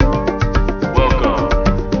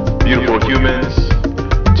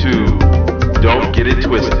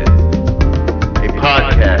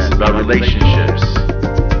relationships,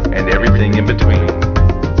 and everything in between.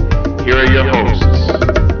 Here are your hosts,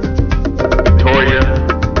 Victoria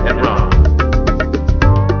and Ron.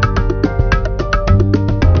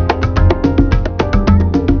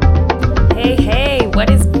 Hey, what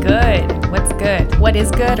is good? What's good? What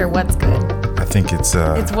is good or what's good? I think it's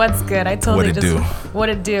what's good. I totally what it just do. what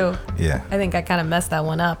it do. Yeah. I think I kind of messed that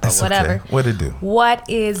one up, but It's whatever. okay. What it do? What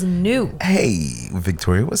is new? Hey,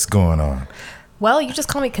 Victoria, what's going on? Well, you just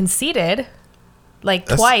called me conceited like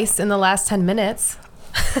twice in the last 10 minutes.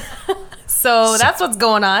 So that's what's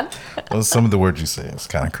going on. Well, some of the words you say is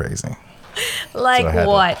kind of crazy. Like So I had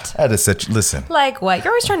what? I had to set you, listen. Like what?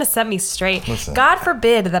 You're always trying to set me straight. Listen. God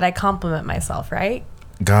forbid that I compliment myself, right?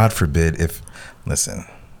 God forbid listen,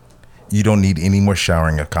 you don't need any more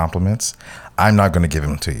showering of compliments. I'm not going to give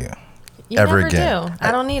them to you. You ever never again. do.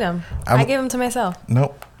 I don't need them. I'm- I give them to myself.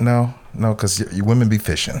 Nope, no, because you women be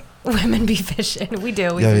fishing. Women be fishing. We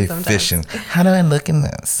do. We Yeah, do be sometimes. fishing. How do I look in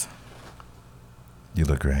this? You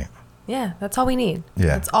look great. Yeah, that's all we need. Yeah.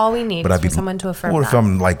 That's all we need But is I'd for be. someone to affirm What if that.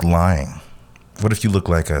 I'm like lying? What if you look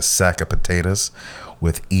like a sack of potatoes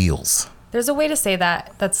with eels? There's a way to say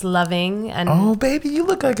that that's loving and Oh, baby, you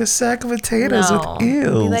look like a sack of potatoes with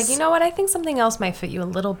eels. Be like, you know what? I think something else might fit you a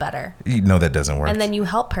little better. You know that doesn't work. And then you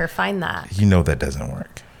help her find that. You know that doesn't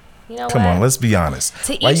work. You know Come what? on, let's be honest.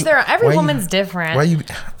 To Why each you- their own. Every why you- woman's different. Why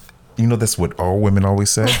you know that's what all women always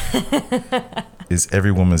say? Is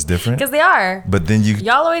every woman's different? Because they are. But then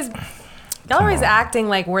Y'all always on. acting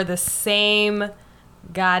like we're the same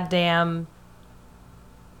goddamn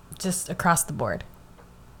just across the board.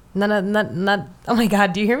 Not oh my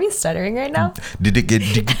God, do you hear me stuttering right now? did it get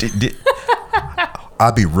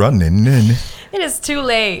I'll be running in. It is too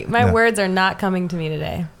late. My Yeah. words are not coming to me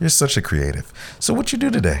today. You're such a creative. So what you do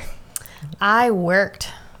today? I worked.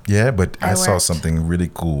 Yeah, but I saw worked. something really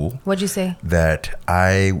cool What'd you say? that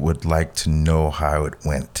I would like to know how it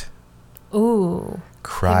went. Ooh. Hit me with it.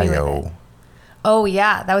 Cryo. Oh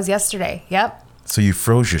yeah, that was yesterday. Yep. So you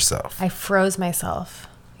froze yourself. I froze myself.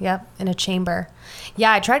 Yep, in a chamber.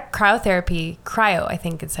 Yeah, I tried cryotherapy. Cryo, I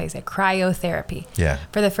think it's how you say it. Cryotherapy. Yeah.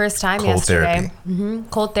 For the first time Cold yesterday. therapy.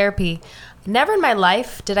 Cold therapy. Never in my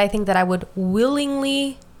life did I think that I would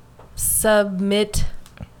willingly submit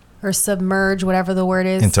or submerge, whatever the word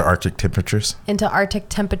is, Into Arctic temperatures. into Arctic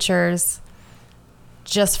temperatures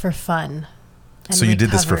just for fun. And So you did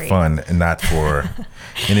this for recovery. fun and not for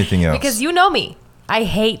anything else. Because you know me. I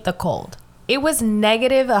hate the cold. It was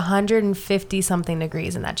negative 150 something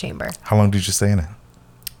degrees in that chamber. How long did you stay in it?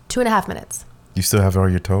 2.5 minutes. You still have all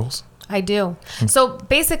your toes? I do. So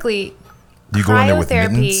basically, Do you go in there with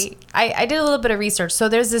mittens? I did a little bit of research. So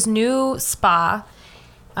there's this new spa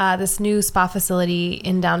facility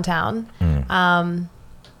in downtown.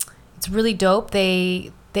 It's really dope.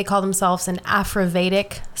 They call themselves an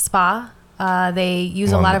Afrovedic spa. They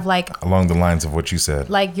use a lot of along the lines of what you said.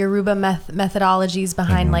 like Yoruba methodologies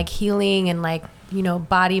behind like healing and like, you know,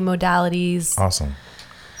 body modalities. Awesome.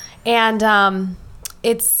 And so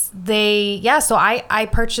I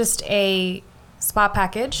purchased a spa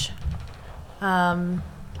package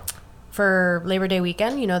for Labor Day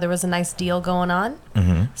weekend. You know, there was a nice deal going on.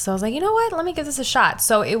 So I was like, you know what? Let me give this a shot.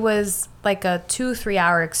 So it was like a 2-3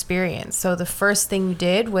 hour experience. So the first thing you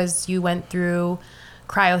did was you went through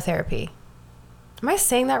cryotherapy. Am I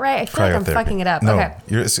saying that right? I feel like I'm Cryotherapy. fucking it up. No, Okay.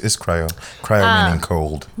 it's cryo. Cryo meaning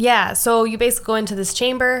cold. Yeah, so you basically go into this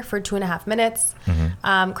chamber for 2.5 minutes.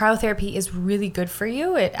 Cryotherapy is really good for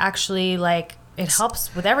you. It actually it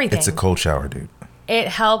helps with everything. It's a cold shower, dude. It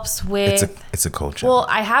helps with. It's a cold shower. Well,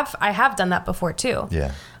 I have done that before too.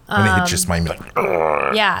 Yeah. When it hits your spine, you're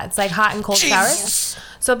like, Yeah, it's like hot and cold showers.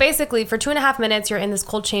 So basically, for 2.5 minutes, you're in this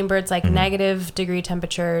cold chamber. It's like negative degree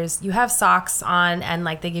temperatures. You have socks on, and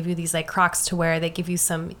like they give you these like Crocs to wear. They give you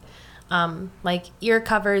some like ear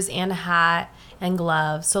covers and a hat and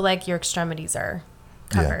gloves. So like your extremities are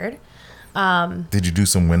covered. Did you do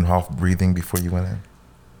some Wim Hof breathing before you went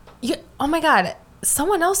in? Oh my God,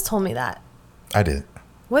 someone else told me that. I did.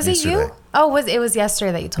 Was it Yesterday. you? Oh, it was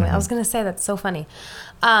yesterday that you told me. I was gonna say that's so funny.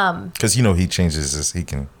 Because he changes his. He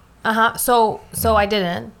can So I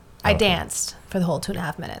didn't. I danced for the whole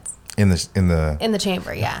 2.5 minutes in the. in the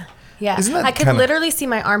chamber. Yeah. Isn't that I could kinda- literally see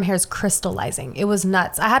my arm hairs crystallizing. It was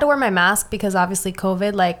nuts. I had to wear my mask because obviously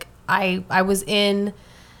COVID. Like I was in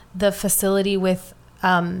the facility with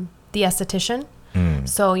the esthetician.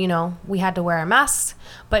 So, you know, we had to wear our masks,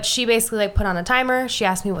 but she basically like put on a timer. She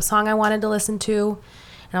asked me what song I wanted to listen to.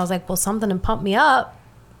 And I was like, well, something to pump me up.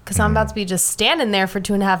 Because I'm about to be just standing there for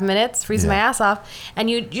 2.5 minutes, freezing my ass off. And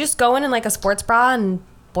you just go in like a sports bra and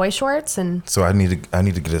boy shorts and. So I need to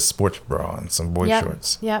get a sports bra and some boy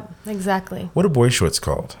shorts. Yep, exactly. What are boy shorts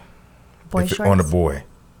called? Boy if it- shorts? on a boy.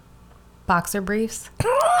 Boxer briefs?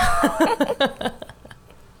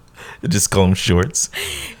 Just call them shorts.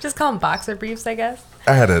 Just call them boxer briefs, I guess.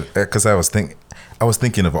 I had because I was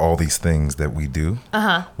thinking of all these things that we do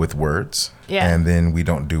with words, Yeah. and then we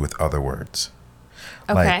don't do with other words.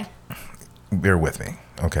 Okay. Bear with me,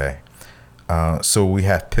 okay? So we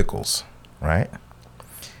have pickles, right?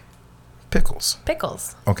 Pickles.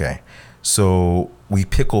 Pickles. Okay. So we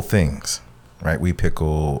pickle things, right? We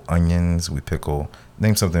pickle onions. We pickle.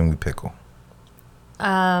 Name something we pickle.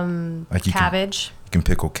 Like Cabbage. You can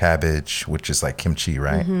pickle cabbage, which is like kimchi,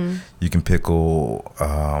 right? Mm-hmm. You can pickle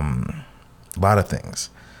a lot of things,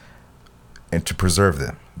 and to preserve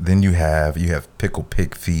them. Then you have pickled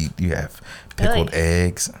pig feet. You have pickled Really?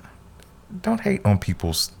 eggs. Don't hate on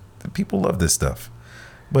people love this stuff,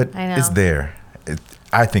 but I know. it's there.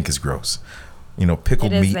 I think it's gross.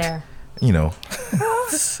 Pickled It is meat. there.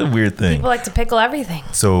 It's a weird thing. People like to pickle everything.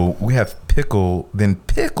 So we have then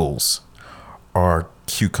pickles are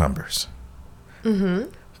cucumbers. Mm-hmm.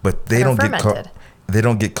 But they That are don't get called. fermented. They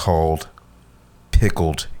don't get called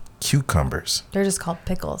pickled cucumbers. They're just called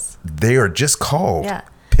pickles. They are just called Yeah.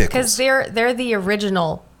 pickles, Because they're the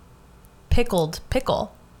original pickled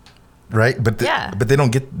pickle. right? But Yeah. but they don't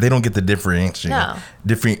get the differentiation. No.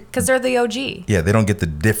 Because they're the OG. yeah, they don't get the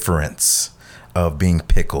difference of being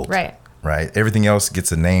pickled. Right. Right. Everything else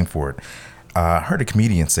gets a name for it. I heard a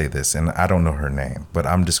comedian say this, and I don't know her name, but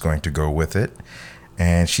I'm just going to go with it.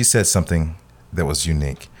 And she said something that was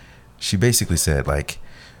unique. She basically said, like,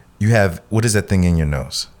 you have, what is that thing in your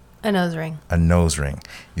nose? A nose ring. A nose ring.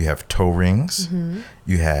 You have toe rings. Mm-hmm.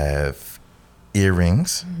 You have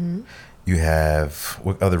earrings. You have,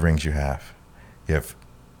 what other rings you have? You have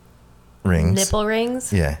rings. Nipple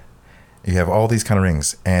rings. Yeah. You have all these kind of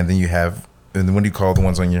rings. And then you have, and then what do you call the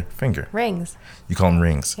ones on your finger? Rings. You call them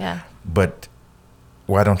rings. Yeah. But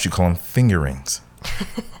why don't you call them finger rings?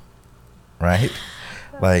 Right?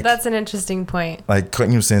 Like, That's an interesting point. like you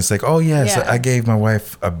know, saying it's like, oh yes, Yeah. I gave my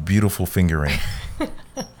wife a beautiful finger ring.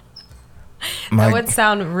 That would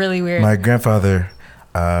sound really weird. My grandfather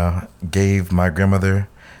gave my grandmother,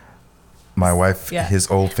 my wife, Yeah. his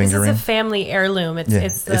old finger This ring. is a family heirloom. It's Yeah,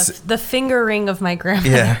 it's it's- the finger ring of my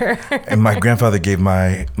grandmother. Yeah, and my grandfather gave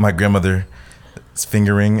my grandmother his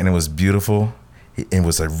finger ring, and it was beautiful. It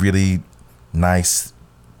was a really nice.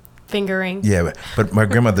 Finger ring. Yeah, but my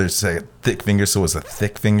grandmother said thick finger, so it was a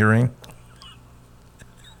thick finger ring.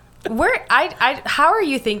 How are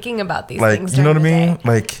you thinking about these Like, things? you know what I during the mean?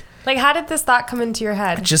 day? Like, How did this thought come into your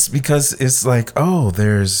head? just because it's like, oh,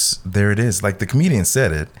 there it is. Like the comedian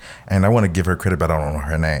said it, and I want to give her credit, but I don't know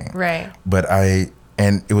her name. Right. But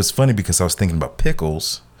and it was funny because I was thinking about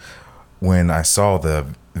pickles when I saw the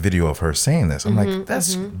video of her saying this. I'm like,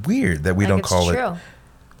 that's weird that we don't it's call true.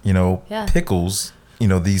 it, Yeah. pickles.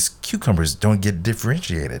 These cucumbers don't get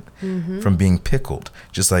differentiated from being pickled,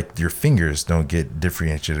 just like your fingers don't get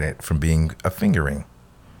differentiated from being a fingering.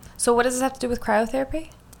 So what does this have to do with cryotherapy?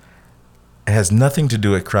 It has nothing to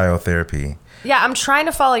do with cryotherapy. Yeah, I'm trying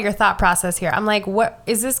to follow your thought process here. I'm like, what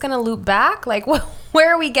is this going to loop back? Like,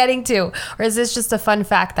 where are we getting to? Or is this just a fun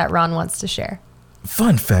fact that Ron wants to share?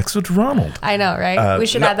 Fun facts with Ronald. I know, right? We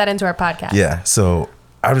should no- add that into our podcast. Yeah. So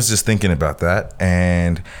I was just thinking about that,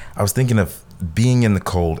 and I was thinking of being in the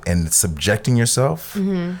cold and subjecting yourself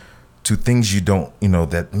to things you don't,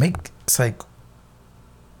 that make, it's like,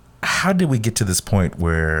 how did we get to this point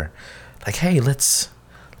where, like, hey, let's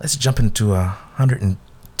jump into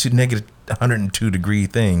negative 102 degree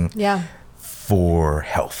thing Yeah. for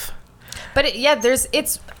health. But I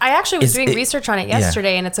actually was doing It- research on it yeah.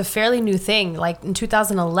 yesterday, and it's a fairly new thing. Like in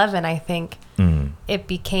 2011, I think it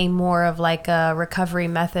became more of like a recovery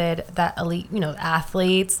method that elite,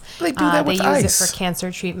 athletes, They do that with they use ice. it for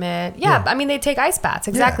cancer treatment. Yeah, Yeah. I mean, they take ice baths.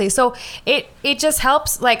 Exactly. Yeah. So it just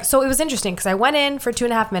helps. Like, so it was interesting because I went in for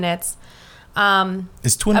 2.5 minutes.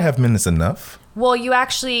 Is 2.5 minutes enough? Well, it's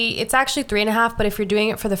actually 3.5, but if you're doing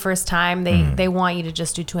it for the first time, they want you to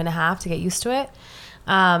just do 2.5 to get used to it.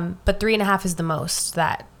 But 3.5 is the most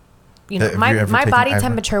that, Have you my ever my taken body ice bath?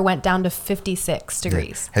 temperature went down to 56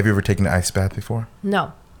 degrees. Have you ever taken an ice bath before?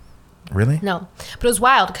 No, Really? no. But it was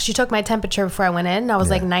wild because she took my temperature before I went in. I was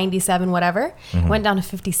Yeah. like 97, whatever. Went down to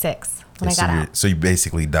 56 when I got out. So you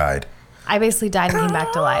basically died. I basically died and came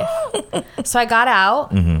back to life. So I got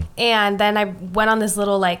out and then I went on this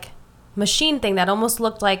little like machine thing that almost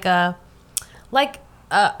looked like a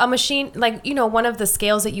machine, like, one of the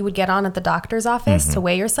scales that you would get on at the doctor's office to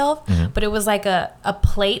weigh yourself. But it was like a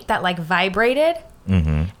plate that like vibrated.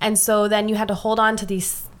 And so then you had to hold on to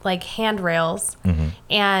these like handrails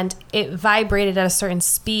and it vibrated at a certain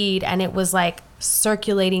speed and it was like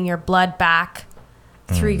circulating your blood back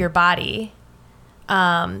through your body.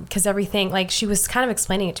 Because everything, like, she was kind of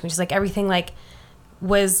explaining it to me. She's like, everything, like,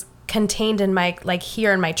 was contained in my, like,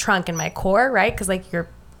 here in my trunk and my core, right? Because, like,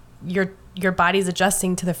 your body's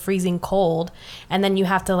adjusting to the freezing cold, and then you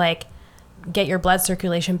have to, like, get your blood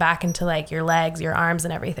circulation back into, like, your legs, your arms,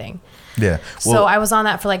 and everything. Yeah. Well, So I was on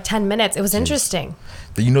that for like 10 minutes. It was interesting.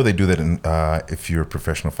 you know they do that in, if you're a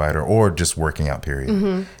professional fighter or just working out, period.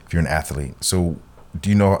 If you're an athlete. So do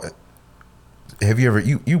you know, have you ever,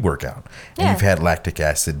 you work out and Yeah. you've had lactic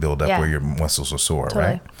acid build up Yeah. where your muscles are sore, Totally.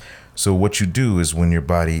 right? So what you do is when your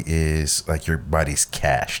body is, like, your body's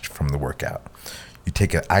cached from the workout, you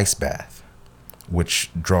take an ice bath, which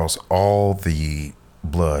draws all the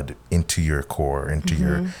blood into your core,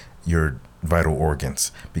 into your vital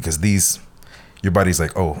organs, because your body's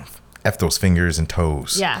like, oh, F those fingers and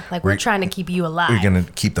toes. Yeah, like we're trying to keep you alive. We're gonna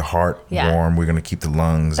keep the heart Yeah. warm. We're gonna keep the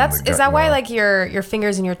lungs. That's and the is gut that why warm. like your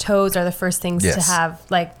fingers and your toes are the first things to Yes. have,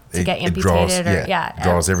 like, to get It amputated draws, or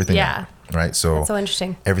draws everything yeah. out, right? So That's so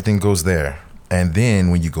interesting. everything goes there, and then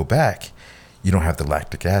when you go back, you don't have the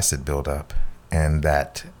lactic acid build up and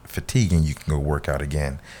that fatigue, and you can go work out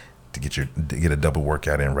again to get a double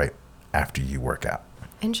workout in right after you work out,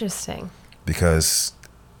 Interesting. because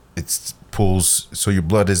it's pulls, so your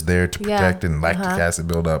blood is there to Yeah. protect and lactic acid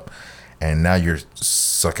build up, and now you're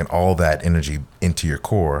sucking all that energy into your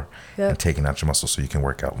core Yep. and taking out your muscles so you can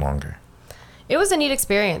work out longer. It was a neat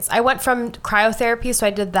experience. I went from cryotherapy, so I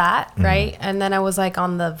did that, Mm-hmm. right? And then I was like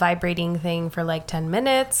on the vibrating thing for like 10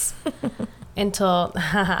 minutes until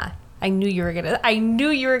I knew you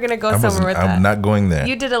were gonna go somewhere with that. I'm not going there.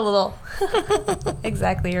 You did a little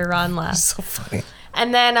exactly your Ron laugh. So funny.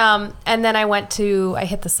 And then I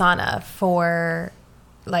hit the sauna for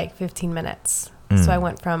like 15 minutes. Mm. So I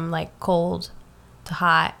went from like cold to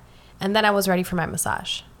hot, and then I was ready for my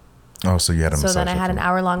massage. Oh, so you had a So massage. then I had an after.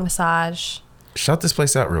 hour-long massage, Shout this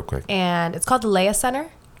place out real quick. and it's called the Leia Center.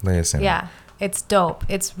 Leia Center. Yeah, it's dope.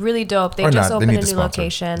 It's really dope. They Or just not. opened They a need to new sponsor.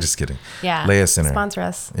 location. Just kidding. Yeah, Leia Center. Sponsor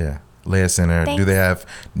us. Yeah. Leia Center. Do Thanks. they have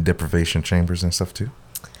deprivation chambers and stuff too?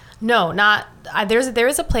 No, not. There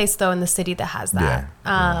is a place though in the city that has that.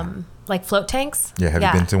 Yeah, Like float tanks. Yeah, have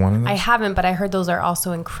you been to one of those? I haven't, but I heard those are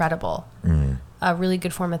also incredible. A really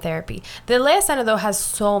good form of therapy. The Leia Center though has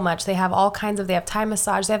so much. They have all kinds of. They have Thai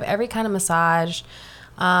massage. They have every kind of massage.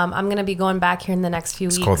 I'm gonna be going back here in the next few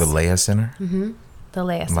weeks. It's called the Leia Center. The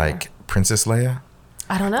Leia Center. Like Princess Leia.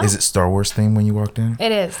 I don't know. Is it Star Wars themed when you walked in?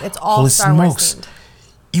 It is. It's all Holy Star Wars smokes. themed.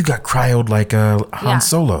 You got cryoed like Han Yeah.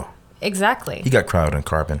 Solo. Exactly. He got cryoed in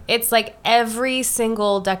carbon, It's like every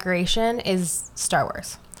single decoration is Star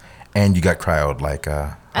Wars. and you got cryoed like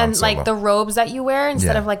Han And Solo. like the robes that you wear,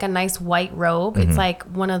 instead Yeah. of like a nice white robe, it's like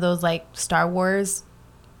one of those like Star Wars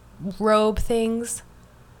robe things.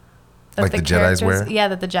 that Like the Jedis wear? Yeah,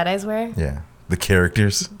 that the Jedis wear. Yeah, the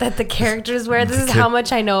characters. That the characters wear. This is how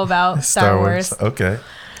much I know about Star Wars. Okay.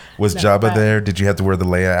 Was No, Jabba but- there? Did you have to wear the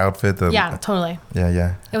Leia outfit? Yeah, totally.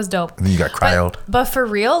 Yeah. It was dope. And then you got cryoed. But for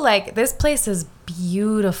real, like this place is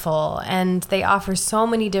beautiful, and they offer so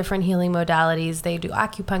many different healing modalities. They do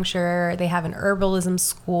acupuncture. They have an herbalism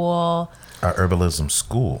school. Herbalism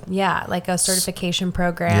school. Yeah, like a certification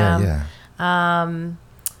program. Yeah.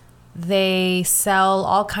 They sell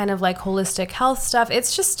all kind of like holistic health stuff.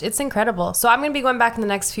 It's incredible. So I'm going to be going back in the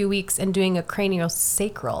next few weeks and doing a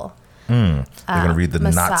craniosacral They're gonna read the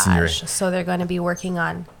massage. knots in your So they're going to be working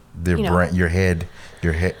on, you know. your head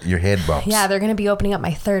bumps. Yeah, they're going to be opening up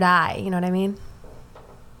my third eye. You know what I mean?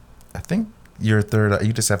 I think your third eye,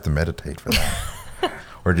 you just have to meditate for that.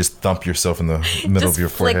 Or just thump yourself in the middle Just of your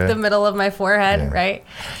flick forehead. the middle of my forehead, Yeah. right?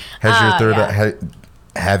 Has your third yeah.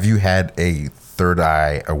 eye, have you had a third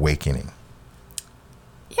eye awakening?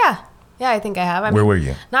 Yeah, I think I have. I Where mean, were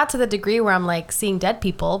you? Not to the degree where I'm like seeing dead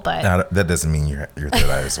people, but Now, that doesn't mean your third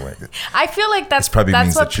eye is awake. I feel like that's This probably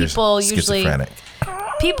means what that you're people usually schizophrenic.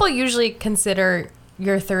 people usually consider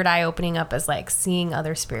your third eye opening up as like seeing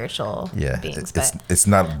other spiritual Yeah, beings. it's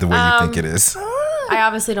not the way you think it is. I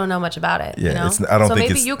obviously don't know much about it. Yeah, you know? I don't so think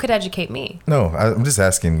maybe it's- you could educate me. No, I'm just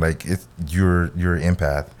asking. Like, you're an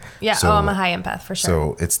empath. Yeah. So, I'm a high empath for sure.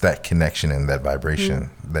 So it's that connection and that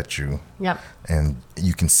vibration that you. Yep. And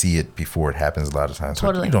you can see it before it happens a lot of times.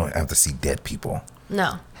 Totally. You don't have to see dead people.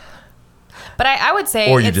 No. But I would say,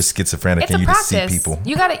 Or you're it's- just schizophrenic it's and a you just see practice. people.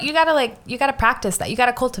 You gotta practice that. You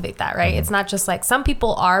gotta cultivate that, right? Mm-hmm. It's not just like some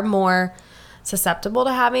people are more susceptible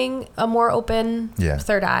to having a more open Yeah.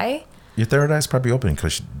 third eye. Your third eye's probably open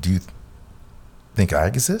because do you think I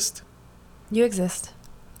exist? You exist.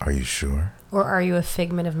 Are you sure? Or are you a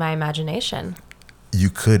figment of my imagination? You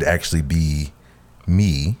could actually be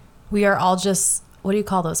me. We are all just, what do you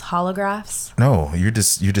call those, holographs? No,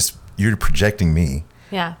 you're projecting me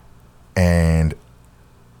Yeah. And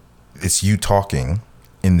it's you talking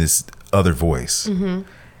in this other voice. Mm-hmm.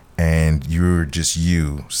 And you're just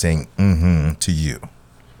you saying mm-hmm to you.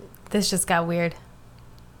 This just got weird.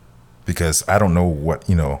 Because I don't know what,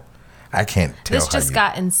 I can't tell. This just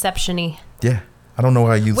got Inception-y. Yeah. I don't know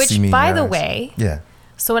how you see me. Which, by the way. Yeah.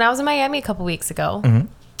 So when I was in Miami a couple weeks ago,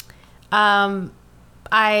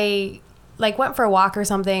 I went for a walk or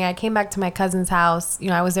something. I came back to my cousin's house.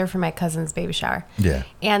 I was there for my cousin's baby shower. Yeah.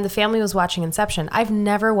 And the family was watching Inception. I've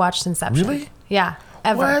never watched Inception. Really? Yeah.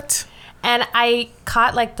 Ever. What? And I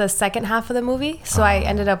caught the second half of the movie. So I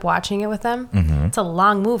ended up watching it with them. Mm-hmm. It's a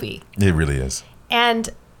long movie. It really is. And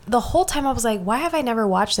the whole time I was like, why have I never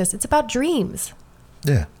watched this? It's about dreams.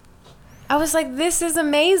 Yeah. I was like, this is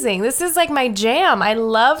amazing. This is my jam. I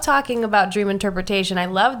love talking about dream interpretation. I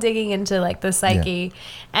love digging into the psyche.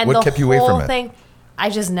 And what the kept you away from it? thing, I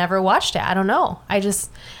just never watched it. I don't know. I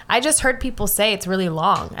just heard people say it's really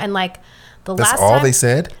long. And the That's last all time, they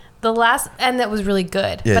said? and that was really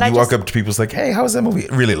good. Yeah, but you walk up to people, it's like, hey, how was that movie?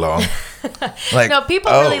 Really long. No,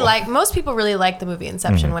 people really most people really like the movie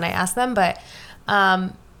Inception when I ask them, but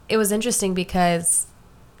it was interesting because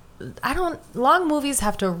long movies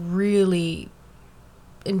have to really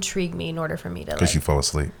intrigue me in order for me to Because you fall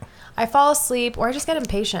asleep. I fall asleep or I just get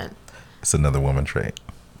impatient. It's another woman trait.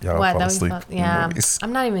 Y'all What? fall That was asleep fun. in Yeah. movies.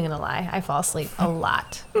 I'm not even going to lie. I fall asleep a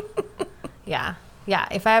lot. Yeah. Yeah.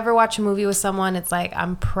 If I ever watch a movie with someone, it's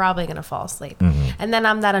I'm probably going to fall asleep. Mm-hmm. And then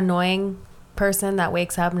I'm that annoying person that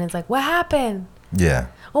wakes up and it's like, what happened? Yeah.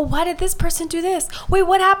 Oh, why did this person do this? Wait,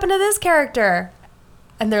 what happened to this character?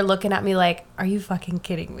 And they're looking at me like, are you fucking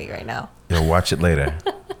kidding me right now? You'll watch it later.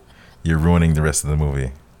 You're ruining the rest of the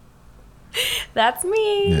movie. That's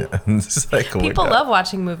me. Yeah. It's like, oh my People God. love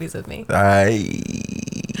watching movies with me. I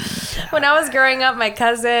When I was growing up, my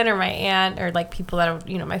cousin or my aunt or people that I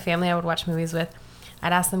would, my family I would watch movies with,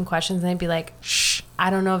 I'd ask them questions and they'd be like, shh, I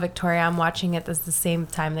don't know, Victoria, I'm watching it the same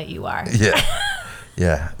time that you are. Yeah.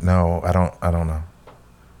 Yeah. No, I don't know.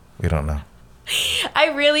 We don't know.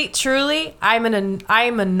 I really, truly, I'm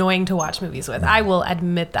annoying to watch movies with. I will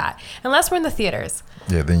admit that. Unless we're in the theaters.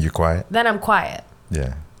 Yeah, then you're quiet. Then I'm quiet.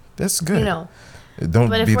 Yeah. That's good. But Don't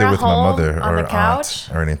be if there we're with my home mother on or the couch,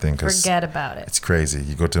 aunt or anything. Cause forget about it. it's crazy.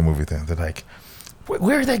 You go to a movie theater, they're like,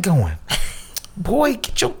 where are they going? Boy,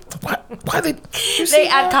 get your... Why they... They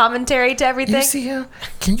add commentary to everything. You see him?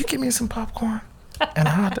 Can you give me some popcorn? And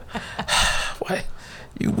a hot dog? Why?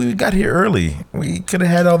 We got here early. We could have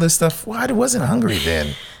had all this stuff. Why I wasn't hungry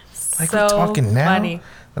then? We're talking now. Funny.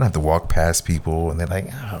 Then I have to walk past people and they're like,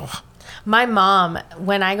 oh. My mom,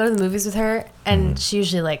 when I go to the movies with her, and she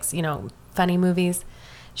usually likes, funny movies,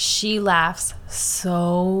 she laughs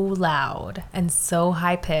so loud and so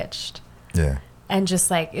high pitched. Yeah. And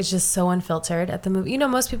just it's just so unfiltered at the movie.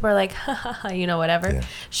 Most people are like, ha ha ha, whatever. Yeah.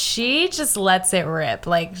 She just lets it rip.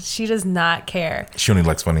 She does not care. She only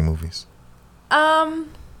likes funny movies.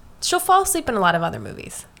 She'll fall asleep in a lot of other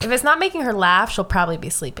movies. If it's not making her laugh, she'll probably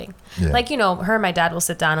be sleeping. Yeah. Her and my dad will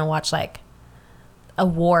sit down and watch a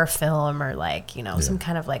war film or some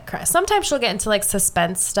kind of sometimes she'll get into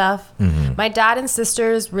suspense stuff. Mm-hmm. My dad and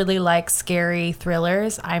sisters really like scary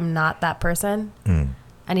thrillers. I'm not that person.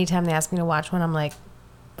 Anytime they ask me to watch one, I'm like,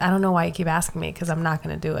 I don't know why you keep asking me because I'm not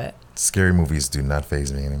going to do it. Scary movies do not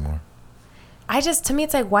faze me anymore. To me,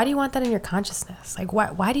 it's why do you want that in your consciousness?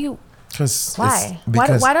 Why do you... Why?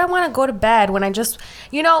 Why do I want to go to bed when I just,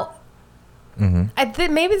 maybe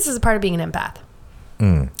this is a part of being an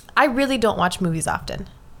empath. I really don't watch movies often.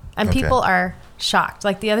 And Okay. people are shocked.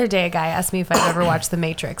 The other day, a guy asked me if I've ever watched The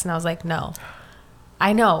Matrix. And I was like, no.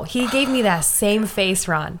 I know. He gave me that same face,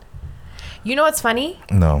 Ron. You know what's funny?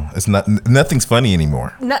 No, it's not. Nothing's funny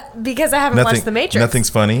anymore. Because I haven't watched The Matrix. Nothing's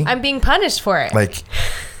funny. I'm being punished for it.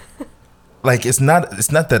 It's not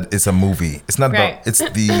that it's a movie. It's not Right.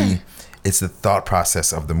 about, it's the thought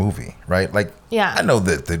process of the movie, right? Yeah. I know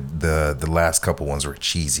that the last couple ones were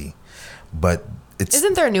cheesy, but it's...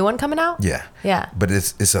 Isn't there a new one coming out? Yeah. Yeah. But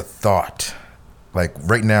it's a thought.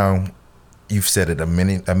 Right now, you've said it a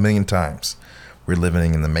million times. We're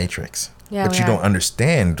living in the Matrix. Yeah, but we you are. don't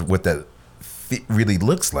understand what that really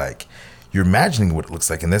looks like. You're imagining what it looks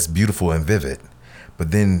like, and that's beautiful and vivid.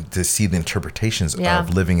 But then to see the interpretations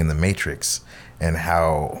of living in the Matrix and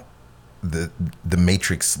how the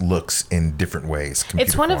Matrix looks in different ways.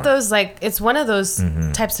 It's one of those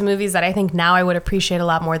types of movies that I think now I would appreciate a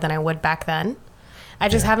lot more than I would back then. I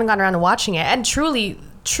just haven't gotten around to watching it. And truly,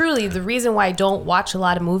 the reason why I don't watch a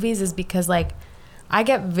lot of movies is because I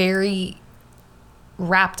get very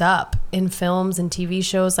wrapped up in films and TV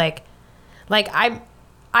shows. I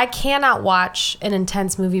cannot watch an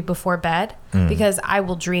intense movie before bed because I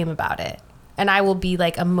will dream about it. and I will be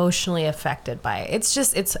like emotionally affected by it. It's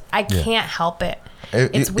just I can't help it.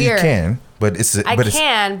 It's You weird. can, but it's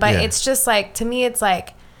it's just like, to me it's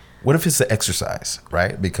like, what if it's an exercise,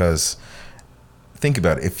 right? Because think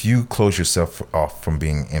about it. If you close yourself off from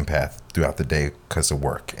being empath throughout the day because of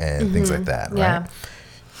work and things like that, right? Yeah.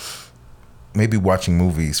 Maybe watching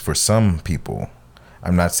movies for some people,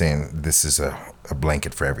 I'm not saying this is a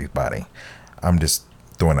blanket for everybody. I'm just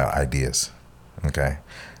throwing out ideas, okay?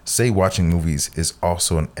 Say watching movies is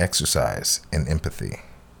also an exercise in empathy.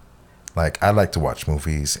 Like, I like to watch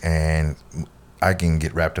movies and I can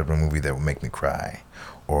get wrapped up in a movie that will make me cry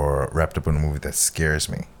or wrapped up in a movie that scares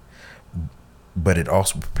me. But it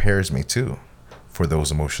also prepares me too for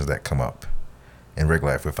those emotions that come up in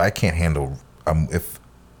regular life. If I can't handle, if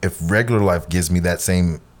regular life gives me that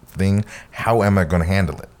same thing, how am I going to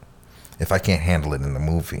handle it? If I can't handle it in the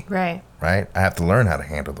movie, right? I have to learn how to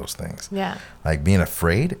handle those things. Yeah. Like, being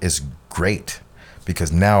afraid is great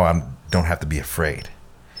because now I don't have to be afraid.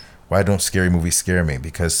 Why don't scary movies scare me?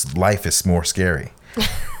 Because life is more scary.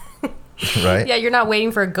 Right? Yeah, you're not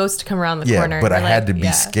waiting for a ghost to come around the corner. Yeah, but I You're had like, to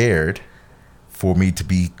be scared for me to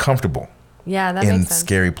be comfortable Yeah, that in makes sense.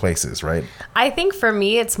 scary places, right? I think for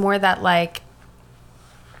me, it's more that like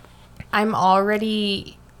I'm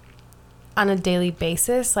already on a daily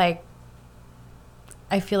basis. Like,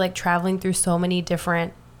 I feel like traveling through so many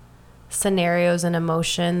different scenarios and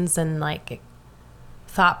emotions and like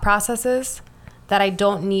thought processes that I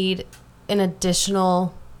don't need an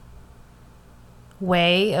additional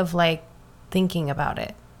way of like thinking about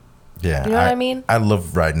it. Yeah. You know what I mean? I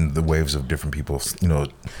love riding the waves of different people's,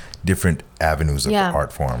 different avenues of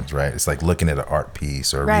art forms, right? It's like looking at an art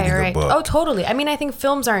piece or reading a book. Oh, totally. I mean, I think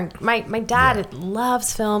films aren't. My dad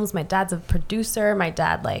loves films. My dad's a producer. My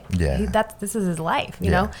dad this is his life,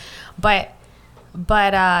 you know. But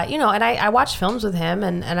and I watch films with him,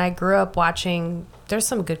 and I grew up watching. There's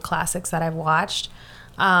some good classics that I've watched.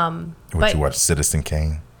 You watch Citizen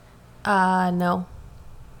Kane? No.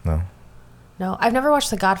 No, I've never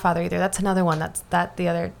watched The Godfather either. That's another one.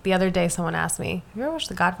 The other day someone asked me, "Have you ever watched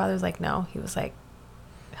The Godfather?" I was like, "No." He was like,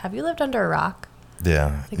 "Have you lived under a rock?"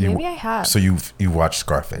 Yeah. Like, maybe I have. So you watched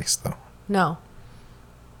Scarface though? No.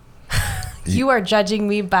 You are judging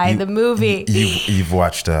me by the movie. You've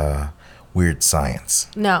watched Weird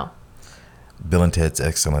Science? No. Bill and Ted's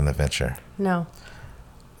Excellent Adventure? No.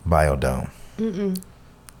 Biodome?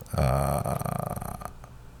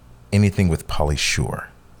 Anything with Pauly Shore?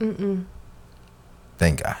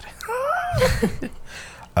 Thank God.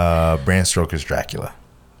 Bram Stoker's Dracula?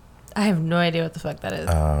 I have no idea what the fuck that is.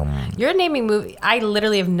 You're naming movie. I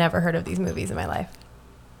literally have never heard of these movies in my life.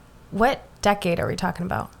 What decade are we talking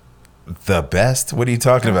about? The best? What are you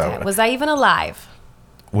talking about? Was I even alive?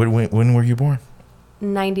 When were you born?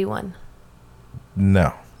 91.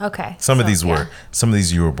 No. Okay. Some of these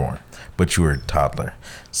you were born, but you were a toddler.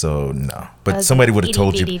 So no. But was somebody a would have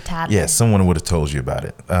told you. toddler. Yeah, someone would have told you about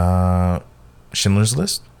it. Schindler's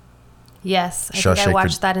List? Yes. I think I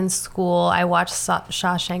watched that in school. I watched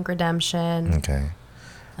Shawshank Redemption. Okay.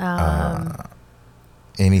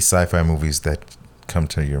 Any sci-fi movies that come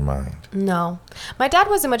to your mind? No. My dad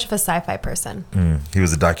wasn't much of a sci-fi person. He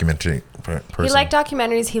was a documentary person. He liked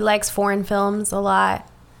documentaries. He likes foreign films a lot.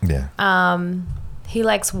 Yeah. He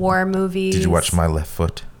likes war movies. Did you watch My Left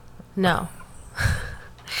Foot? No.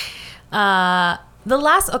 The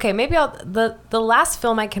last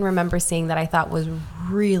film I can remember seeing that I thought was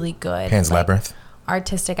really good. Pan's Labyrinth?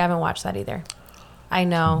 Artistic. I haven't watched that either. I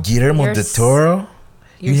know. Guillermo del Toro?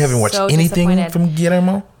 You haven't watched anything from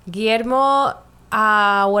Guillermo? Guillermo,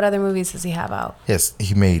 what other movies does he have out? Yes,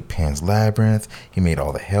 he made Pan's Labyrinth. He made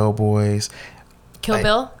all the Hellboys. Kill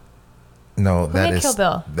Bill? No, Who made Kill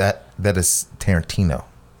Bill? That is Tarantino.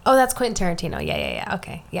 Oh, that's Quentin Tarantino. Yeah.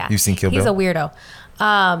 Okay, yeah. You've seen Kill Bill? He's a weirdo.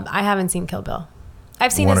 I haven't seen Kill Bill.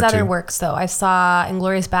 I've seen One his or other two? works, though. I saw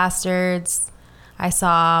Inglourious Bastards. I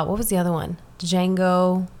saw, what was the other one?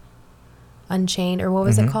 Django Unchained, or what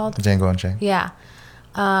was it called? Django Unchained. Yeah.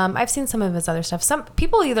 I've seen some of his other stuff. Some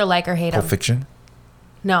people either like or hate Pulp him. Fiction?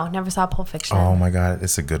 No, never saw Pulp Fiction. Oh my God,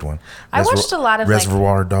 it's a good one. I watched a lot of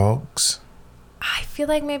Reservoir Dogs. I feel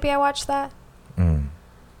like maybe I watched that.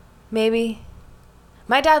 Maybe.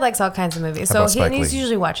 My dad likes all kinds of movies, How so about Spike he's Lee?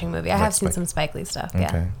 usually watching movies. I Like have seen Spike- some Spike Lee stuff. Yeah.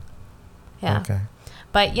 Okay. Yeah. Okay.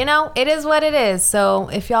 But it is what it is. So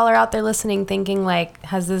if y'all are out there listening, thinking like,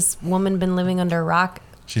 has this woman been living under a rock?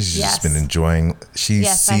 She's Yes. just been enjoying. She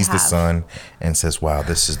Yes, I sees the have. sun and says, "Wow,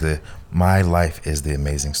 my life is the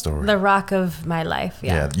amazing story." The rock of my life.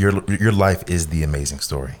 Yeah. Your life is the amazing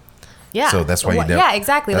story. Yeah. So that's why you don't. Yeah,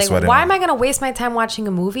 exactly. That's Like, they why don't- am I going to waste my time watching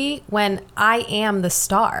a movie when I am the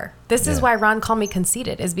star? This is Yeah. why Ron called me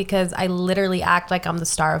conceited, is because I literally act like I'm the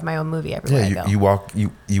star of my own movie everywhere I Yeah, go.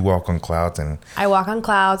 you walk on clouds and I walk on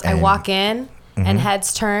clouds. I And- walk in and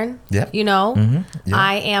heads turn. Yeah. You know, Yeah.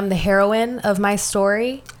 I am the heroine of my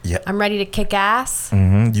story. Yeah. I'm ready to kick ass.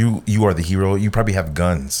 you are the hero. You probably have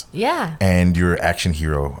guns. Yeah. And you're an action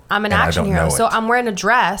hero. I'm an and I action don't hero. know So it. I'm wearing a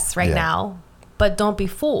dress right Yeah. now, but don't be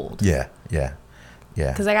fooled. Yeah.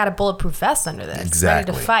 Because I got a bulletproof vest under this. Ready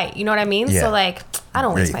Exactly. to fight. You know what I mean? Yeah. So, like, I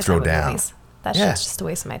don't waste Ready my to throw time with down. movies. That Yeah. shit's just a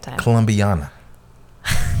waste of my time. Colombiana.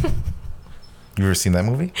 You ever seen that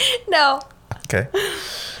movie? No. Okay.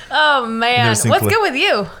 Oh, man. never seen What's good with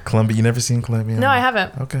you? Columbia. You never seen Colombiana? No, I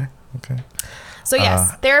haven't. Okay. So,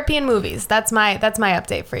 yes, Uh, therapy and movies. That's my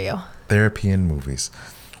update for you. Therapy and movies.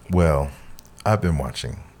 Well, I've been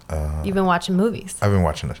watching. You've been watching movies.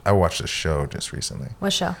 I watched a show just recently.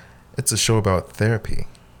 What show? It's a show about therapy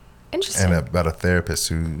Interesting. and about a therapist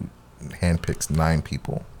who handpicks 9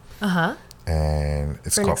 people. Uh-huh. And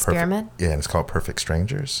it's For an called experiment? Perfect. Yeah, and it's called Perfect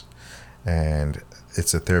Strangers. And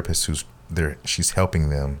it's a therapist she's helping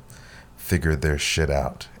them figure their shit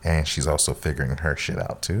out, and she's also figuring her shit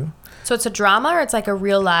out too. So it's a drama, or it's like a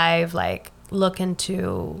real live, like, look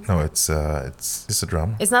into... No, it's a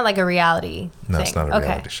drama. It's not like a reality No, thing. it's not a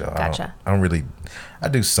reality show. Gotcha. I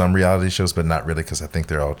do some reality shows, but not really, because I think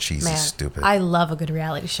they're all cheesy, Man, stupid. I love a good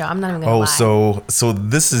reality show. I'm not even gonna Oh, lie. so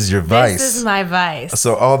this is your vice. This is my vice.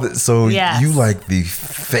 So Yes. you like the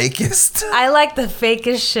fakest. I like the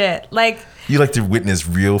fakest shit. Like, You like to witness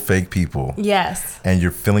real fake people, yes. and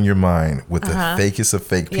you're filling your mind with the fakest of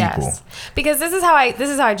fake people. Yes. Because this is how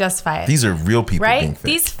I justify it. These are real people being right? fake.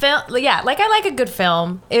 These like I like a good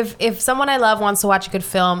film. If someone I love wants to watch a good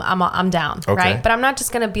film, I'm down, Okay. right? But I'm not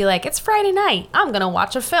just going to be like, it's Friday night, I'm going to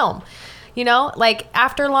watch a film. You know, like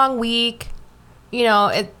after a long week, you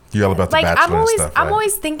know, You're all about the like Bachelor and stuff, I'm right?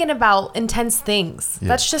 always thinking about intense things. Yeah.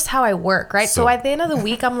 That's just how I work, right? So So- at the end of the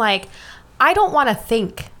week, I'm like, I don't want to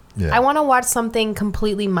think. Yeah. I want to watch something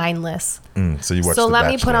completely mindless. So you watch So The let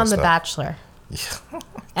me Bachelor put on and The stuff. Bachelor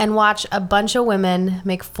and watch a bunch of women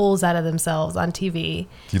make fools out of themselves on TV.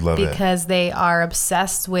 You love it. Because they are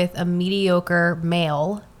obsessed with a mediocre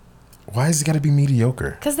male. Why has it got to be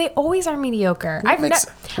mediocre? Because they always are mediocre. What I've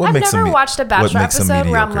makes never them watched a what Bachelor makes them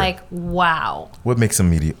episode where I'm mediocre? like, wow. What makes them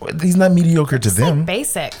mediocre? He's not mediocre to It's them. like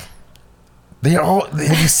basic. They are all.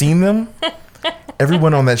 Have you seen them?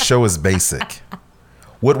 Everyone on that show is basic.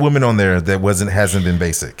 What woman on there that hasn't been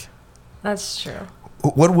basic? That's true.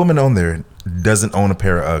 What woman on there doesn't own a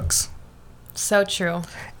pair of Uggs So true.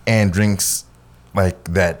 and drinks like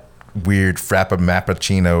that weird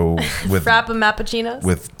frappuccino with Frappuccinos?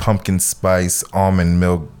 with pumpkin spice almond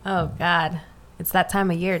milk, Oh, God. It's that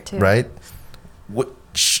time of year, too. right? What?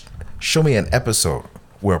 Show me an episode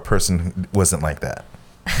where a person wasn't like that.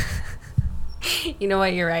 You know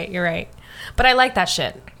what? You're right. But I like that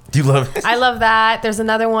shit. Do you love it? I love that. There's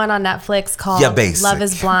another one on Netflix called Yeah, basic. Love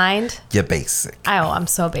is Blind. You're basic. I'm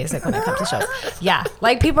so basic when it comes to shows. Yeah.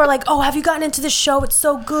 Like people are like, oh, have you gotten into this show? It's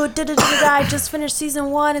so good. I just finished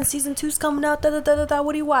season 1 and season 2's coming out.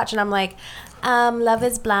 What do you watch? And I'm like, Love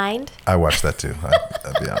is Blind. I watched that too.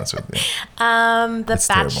 I'll be honest with you. The It's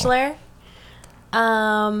terrible. Bachelor.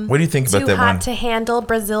 What do you think about Too that Hot one? to Handle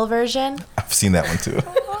Brazil version. I've seen that one too.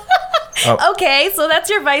 Okay, so that's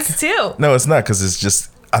your vice too. No, it's not, because it's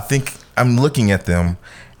just, I think I'm looking at them.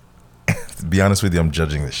 To be honest with you, I'm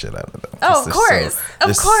judging the shit out of them. Oh, of course.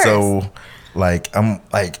 Of course. So, like, I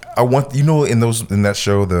want, in that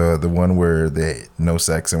show, the one where they no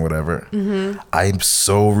sex and whatever. Mm-hmm. I'm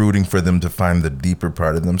so rooting for them to find the deeper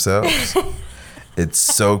part of themselves. It's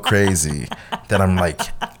so crazy that I'm like,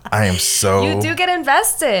 I am so You do get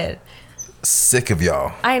invested. sick of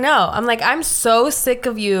y'all. I know. I'm like, I'm so sick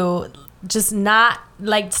of you just not,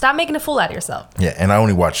 like, stop making a fool out of yourself. Yeah, and I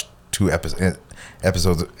only watched 2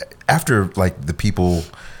 episodes. After, like, the people,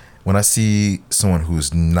 when I see someone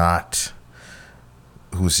who's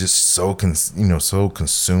just so so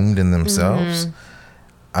consumed in themselves,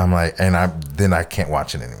 I'm like, then I can't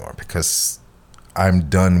watch it anymore, because I'm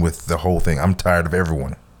done with the whole thing. I'm tired of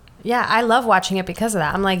everyone. Yeah, I love watching it because of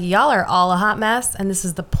that. I'm like, y'all are all a hot mess, and this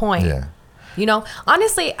is the point. Yeah. You know,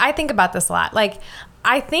 honestly, I think about this a lot. Like,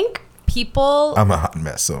 I think people, I'm a hot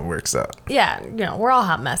mess, so it works out. yeah, you know, we're all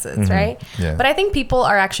hot messes, right? Yeah. But I think people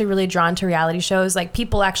are actually really drawn to reality shows. Like,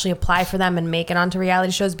 people actually apply for them and make it onto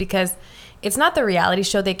reality shows because it's not the reality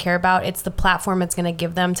show they care about. It's the platform it's going to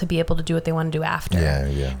give them to be able to do what they want to do after. Yeah,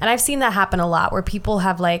 yeah. And I've seen that happen a lot where people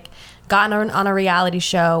have, like, gotten on a reality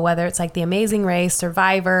show, whether it's like The Amazing Race,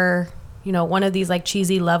 Survivor, you know, one of these, like,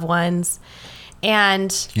 cheesy love ones.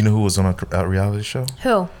 And You know who was on a reality show?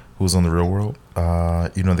 who? Who was on The Real World?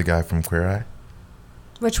 You know the guy from Queer Eye?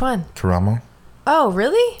 Which one? Karamo? Oh,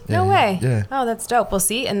 really? No Yeah, way. yeah. Oh, that's dope. We'll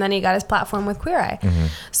see. And then he got his platform with Queer Eye. Mm-hmm.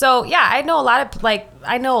 So yeah, I know a lot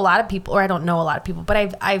of people, or I don't know a lot of people,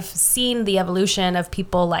 but I've seen the evolution of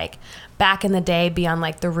people like back in the day be on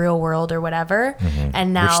like The Real World or whatever,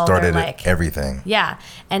 and now Which started they're like everything. yeah,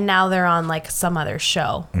 and now they're on like some other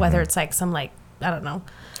show, whether it's like some like I don't know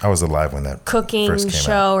I was alive when that cooking first came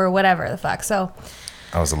show out. or whatever the fuck. So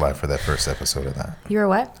I was alive for that first episode of that. you were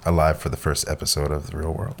what? Alive for the first episode of The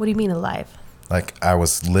Real World. What do you mean alive? Like I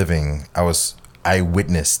witnessed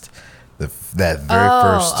that very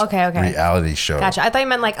first okay. reality show. Gotcha. I thought you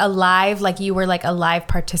meant like alive, like you were like a live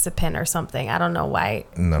participant or something. I don't know why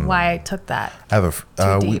No. why I took that. I have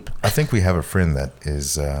a deep. I think we have a friend that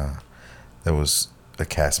is that was a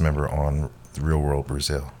cast member on The Real World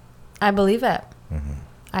Brazil. I believe it. Mm-hmm.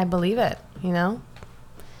 I believe it. You know,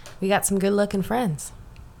 we got some good looking friends.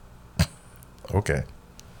 Okay.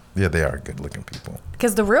 Yeah, they are good looking people.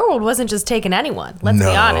 Because The Real World wasn't just taking anyone. Let's be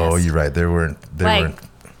No, honest. you're right. They weren't. Like,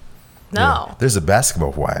 no. Yeah. There's a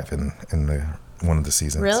basketball wife in the one of the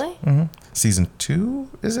seasons. Really? Mm-hmm. Season 2,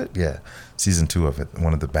 is it? Yeah, season 2 of it.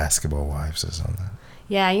 One of the basketball wives is on that.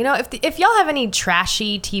 Yeah, you know, if y'all have any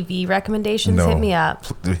trashy TV recommendations, hit me up.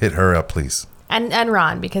 Hit her up, please. And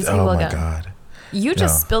Ron, because he Oh will my go. God. You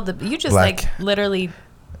just No. you just Black. like literally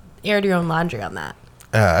aired your own laundry on that.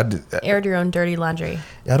 I did, Aired your own dirty laundry.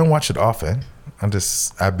 I don't watch it often.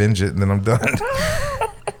 I binge it and then I'm done.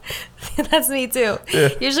 That's me too.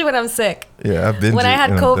 Usually when I'm sick. Yeah, I binge When it I had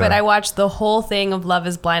and I'm COVID, done. I watched the whole thing of Love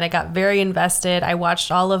is Blind. I got very invested. I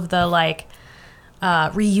watched all of the like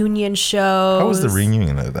reunion shows. How was the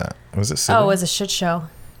reunion of that? Was it silly? Oh, it was a shit show.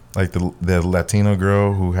 Like the Latino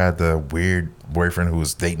girl who had the weird boyfriend who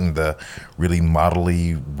was dating the really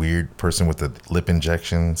modelly weird person with the lip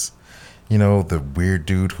injections. You know, the weird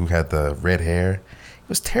dude who had the red hair. It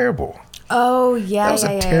was terrible. Oh yeah, That was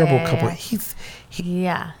a terrible couple.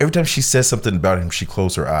 Yeah. Every time she says something about him, she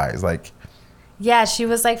closed her eyes. Like, Yeah, she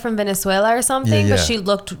was like from Venezuela or something, Yeah, but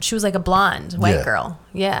yeah. she was like a blonde white Yeah. girl.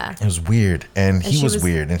 Yeah. it was weird, and he she was was-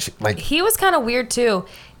 weird, and she like He was kind of weird too.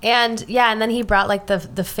 And yeah, and then he brought like the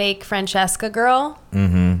fake Francesca girl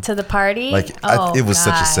to the party. like Oh, it was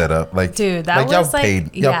such a God. setup. Like, Dude, that like was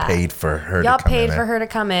like y'all paid for her. Y'all to come paid in for her to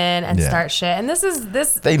come in and Yeah. start shit. And this is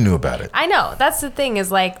this. They knew about it. I know, that's the thing,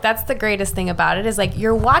 is like that's the greatest thing about it, is like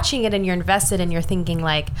you're watching it and you're invested and you're thinking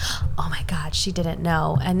like, oh my God, she didn't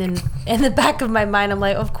know. And then in the back of my mind, I'm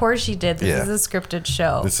like, of course she did. This Yeah. is a scripted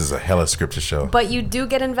show. This is a hella scripted show. But you do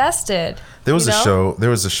get invested. There was you a know? show. There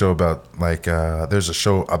was a show about like there's a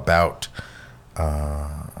show about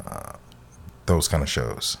those kind of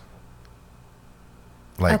shows.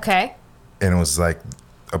 Like, Okay. and it was like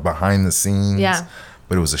a behind the scenes. Yeah.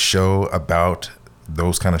 But it was a show about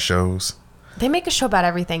those kind of shows. They make a show about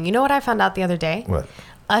everything. You know what I found out the other day? What?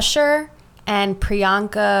 Usher and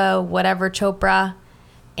Priyanka, whatever Chopra,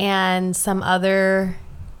 and some other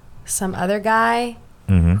guy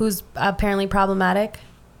who's apparently problematic.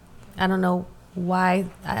 I don't know why.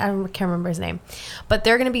 Can't remember his name. But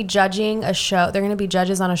they're going to be judging a show. They're going to be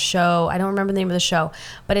judges on a show. I don't remember the name of the show.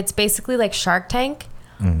 But it's basically like Shark Tank,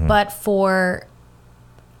 but for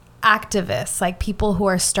activists, like people who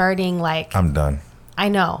are starting like... I'm done. I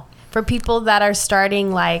know. For people that are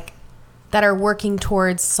starting like... that are working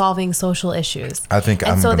towards solving social issues. I think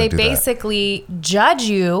and I'm so gonna they do that. basically judge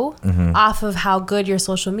you off of how good your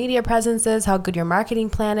social media presence is, how good your marketing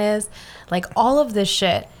plan is, like all of this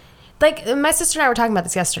shit. Like my sister and I were talking about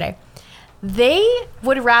this yesterday. They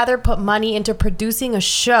would rather put money into producing a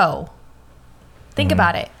show. Think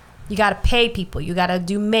about it. You got to pay people. You got to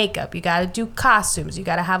do makeup. You got to do costumes. You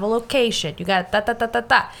got to have a location. You got da.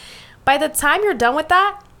 By the time you're done with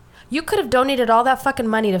that, you could have donated all that fucking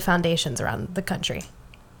money to foundations around the country.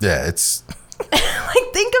 Yeah, it's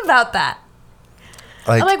Like, think about that.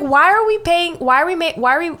 like, I'm like, why are we paying? Why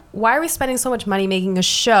are we spending so much money making a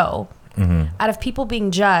show out of people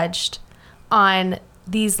being judged on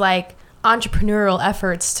these like entrepreneurial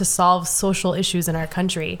efforts to solve social issues in our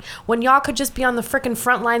country when y'all could just be on the frickin'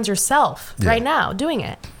 front lines yourself right now doing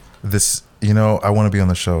it? this. You know, I want to be on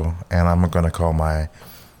the show, and I'm gonna call my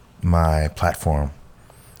platform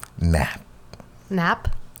Nap. Nap?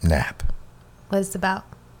 What is it about?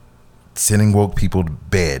 Sending woke people to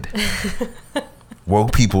bed.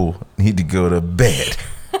 Woke people need to go to bed.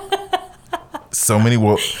 So many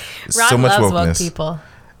woke, Ron so much loves wokeness. woke people.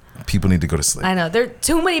 People need to go to sleep. I know.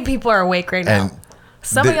 Too many people are awake right now. And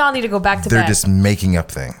Some of they- y'all need to go back to They're bed. just making up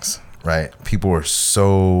things, right? People are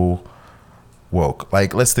so woke.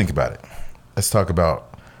 Like, let's think about it. Let's talk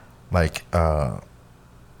about like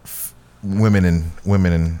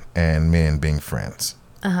women and men being friends.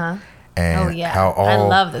 Uh-huh. And Oh yeah. how all I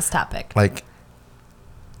love this topic. like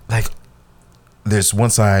there's one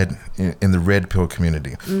side in the red pill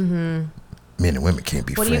community. Mm-hmm. Men and women can't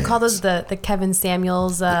be What friends. do you call those? The Kevin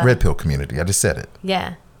Samuels Red pill community. I just said it.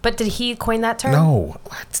 Yeah. But did he coin that term? No.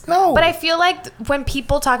 What? No. But I feel like when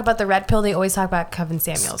people talk about the red pill, they always talk about Kevin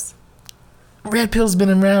Samuels. Red pill's been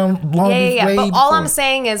around long. Yeah. Way But all before. I'm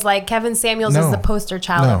saying is like Kevin Samuels is No. the poster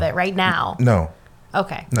child No. of it right now. No.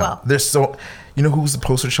 Okay. No. Well, There's so. You know who's the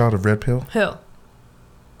poster child of red pill? who?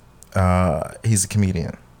 He's a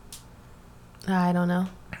comedian. I don't know.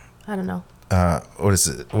 What is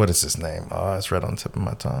it? What is his name? Oh, it's right on the tip of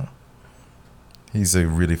my tongue. He's a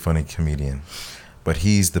really funny comedian, but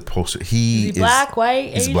he's the poster. Is he black,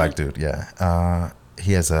 white, He's Asian? a black dude. Yeah.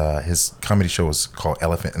 He has his comedy show is called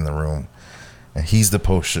Elephant in the Room, and he's the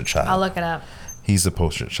poster child. I'll look it up. He's the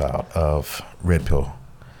poster child of red pill,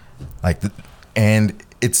 and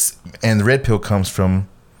the red pill comes from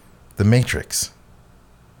the Matrix,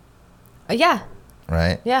 Yeah.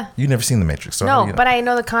 right? Yeah. You never seen the Matrix, so how No, do you know? but I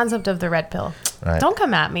know the concept of the red pill. Right. Don't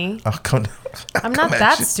come at me. Oh, come. I'm not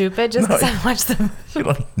that stupid just No, because I watched the You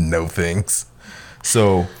don't know things.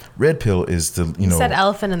 So red pill is the You said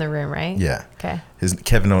elephant in the room, right? yeah. Okay. His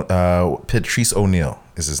Patrice O'Neal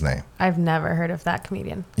is his name. I've never heard of that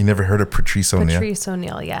comedian. You never heard of Patrice O'Neal? Patrice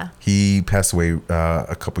O'Neal, yeah. He passed away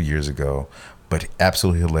a couple years ago, but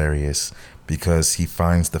absolutely hilarious because he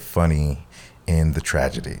finds the funny in the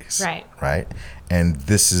tragedies. Right. Right. And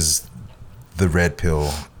this is the red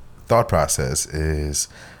pill thought process is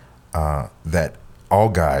that all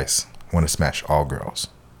guys want to smash all girls,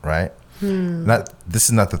 right? This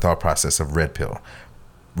is not the thought process of red pill.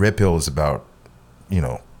 Red pill is about,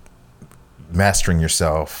 mastering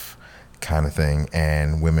yourself kind of thing,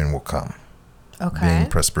 and women will come. Okay. Being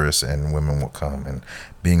prosperous and women will come, and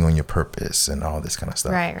being on your purpose and all this kind of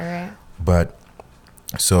stuff. Right. But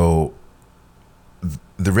so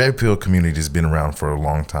the red pill community has been around for a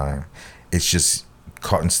long time. It's just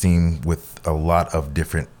caught in steam with a lot of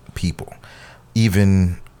different people.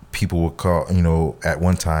 Even people would call, at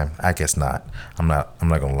one time, I guess not. I'm not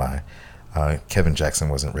gonna lie. Kevin Jackson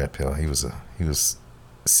wasn't red pill. He was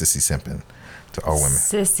sissy simping to all women.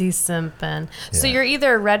 Sissy simping. So Yeah. you're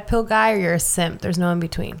either a red pill guy or you're a simp. There's no in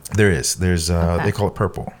between. There's Okay. they call it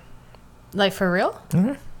purple. Like for real?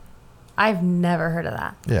 Mm-hmm. I've never heard of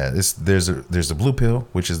that. Yeah, there's a blue pill,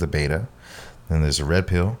 which is the beta. Then there's a red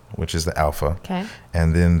pill, which is the alpha. Okay.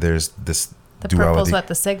 And then there's this The duality. purple's what,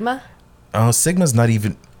 the sigma? Sigma's not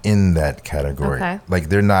even in that category. Okay. Like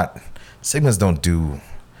they're not. Sigmas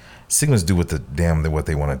do what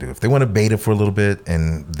they want to do. If they want to beta for a little bit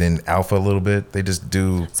and then alpha a little bit, they just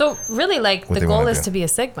do. So really, like What the they goal wanna is do. to be a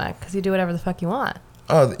sigma because you do whatever the fuck you want.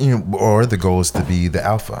 Or the goal is to be the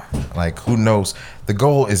alpha. Like who knows? The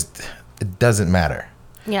goal is it doesn't matter.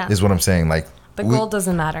 Yeah. Is what I'm saying. Like The goal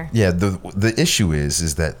doesn't matter. Yeah. The issue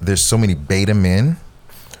is that there's so many beta men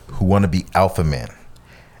who want to be alpha men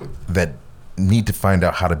that need to find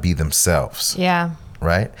out how to be themselves. Yeah.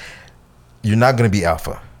 Right? You're not going to be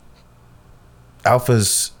alpha.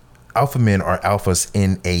 Alpha men are alphas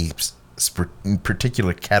in a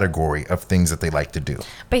particular category of things that they like to do.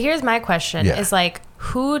 But here's my question: Yeah. is like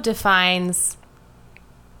who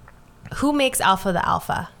makes alpha the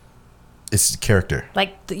alpha? It's character.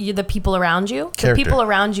 Like the people around you. Character. The people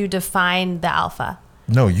around you define the alpha,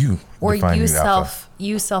 No, you or define you the alpha.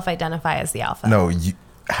 self-identify as the alpha. No,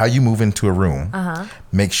 how you move into a room Uh-huh.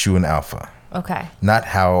 makes you an alpha. Okay. Not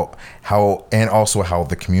how and also how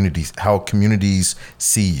communities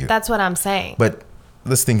see you. That's what I'm saying. But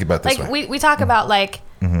let's think about this Like way. we talk about like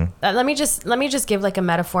Mm-hmm. let me just give like a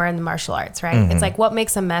metaphor in the martial arts, right? Mm-hmm. It's like what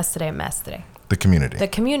makes a mess today a mess today? The community. The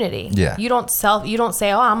community. Yeah. You don't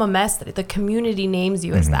say, "Oh, I'm a mess today." The community names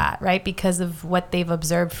you as that, right? Because of what they've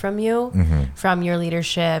observed from you, from your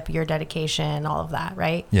leadership, your dedication, all of that,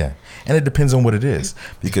 right? Yeah, and it depends on what it is,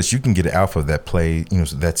 because you can get an alpha that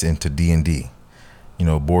that's into D&D,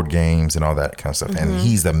 board games and all that kind of stuff, and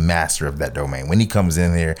he's the master of that domain. When he comes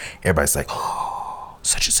in here, everybody's like, "Oh,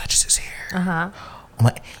 such and such is here." I'm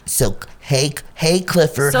like, so hey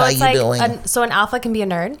Clifford, So how it's you like doing? so an alpha can be a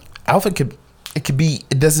nerd. Alpha could be.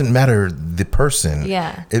 It doesn't matter the person.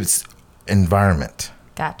 Yeah. It's environment.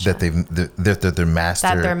 Gotcha. That they're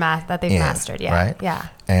mastered. That they've mastered. Yeah. Right. Yeah.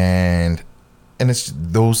 And it's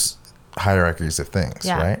those hierarchies of things,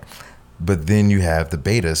 Yeah. right? But then you have the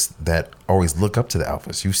betas that always look up to the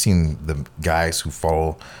alphas. You've seen the guys who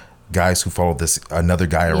follow this another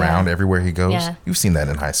guy around everywhere he goes. Yeah. You've seen that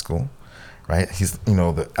in high school. right? He's,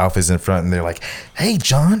 the alpha's in front, and they're like, "Hey,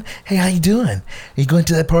 John, hey, how you doing? Are you going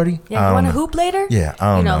to that party? Yeah, you want to hoop later? Yeah,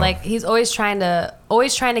 I don't know. Like he's always trying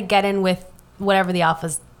to get in with whatever the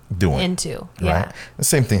alpha's doing into. Yeah, right? The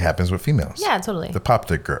same thing happens with females. Yeah, totally. The pop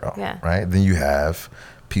dick girl. Yeah. Right. Then you have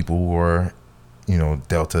people who are,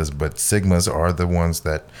 deltas, but sigmas are the ones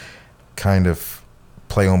that kind of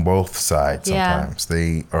play on both sides. Sometimes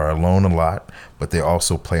they are alone a lot, but they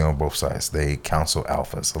also play on both sides. They counsel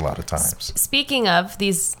alphas a lot of times. Speaking of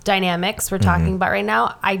these dynamics we're talking about right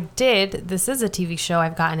now, this is a TV show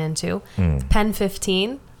I've gotten into. It's Pen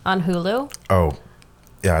 15 on Hulu. Oh,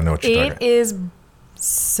 yeah, I know what you're talking about. It is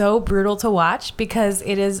so brutal to watch because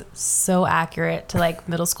it is so accurate to like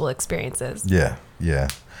middle school experiences. Yeah, yeah.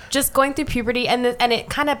 Just going through puberty, and it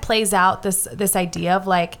kind of plays out this idea of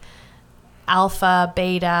like alpha,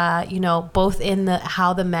 beta, both in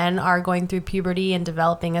how the men are going through puberty and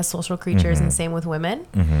developing as social creatures, and same with women.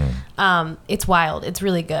 It's wild. It's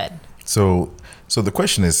really good. So the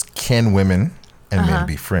question is, can women and men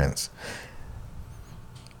be friends?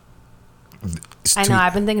 I know.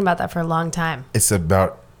 I've been thinking about that for a long time. It's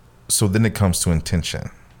about, so then it comes to intention,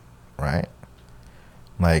 right?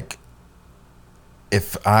 Like,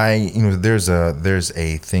 if there's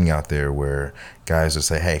a thing out there where guys will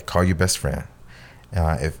say, "Hey, call your best friend,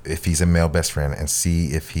 if he's a male best friend, and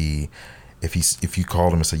see if you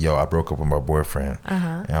called him and said, 'Yo, I broke up with my boyfriend,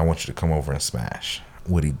 and I want you to come over and smash,'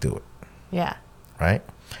 would he do it?" Yeah. Right.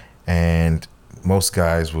 And most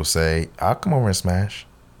guys will say, "I'll come over and smash,"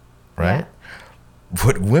 right? Yeah.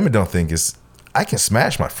 What women don't think is, I can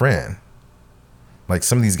smash my friend. Like,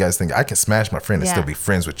 some of these guys think, I can smash my friend and still be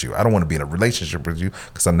friends with you. I don't want to be in a relationship with you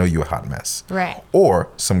because I know you're a hot mess. Right. Or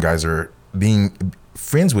some guys are being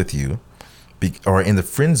friends with you or in the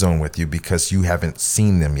friend zone with you because you haven't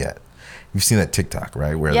seen them yet. You've seen that TikTok,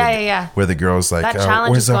 right? Where where the girl's like, that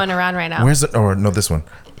challenge is going around right now. This one.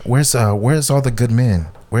 Where's all the good men?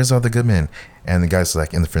 Where's all the good men? And the guy's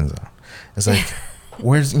like, in the friend zone. It's like,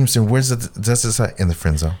 where's in the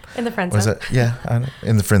friend zone? In the friend zone. Yeah,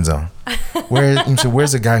 in the friend zone.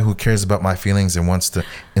 Where's a guy who cares about my feelings and wants to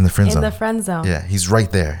in the friend zone? In the friend zone. Yeah, he's right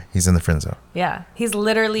there. He's in the friend zone. Yeah, he's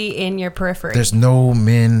literally in your periphery. There's no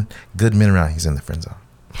good men around. He's in the friend zone.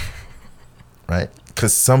 Right?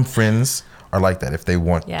 Because some friends are like that. If they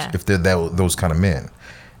want, if they're those kind of men,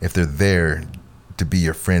 if they're there to be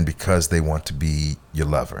your friend because they want to be your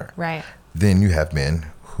lover. Right. Then you have men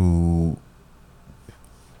who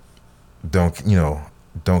don't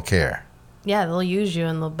care. Yeah, they'll use you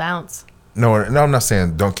and they'll bounce. No, I'm not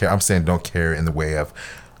saying don't care. I'm saying don't care in the way of,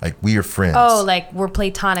 like, we are friends. Oh, like we're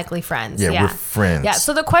platonically friends. Yeah, we're friends. Yeah,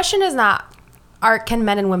 so the question is not, can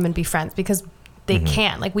men and women be friends? Because they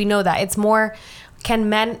can't. Like, we know that. It's more, can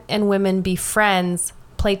men and women be friends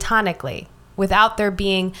platonically without there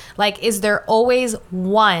being, like, is there always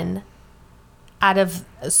one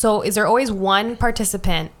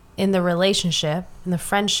participant in the relationship, in the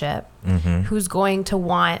friendship, who's going to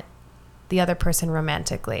want the other person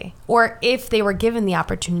romantically, or if they were given the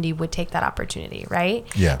opportunity, would take that opportunity, right?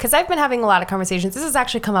 Yeah. Because I've been having a lot of conversations. This has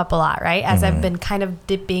actually come up a lot, right? As I've been kind of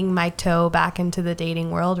dipping my toe back into the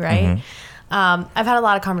dating world, right? I've had a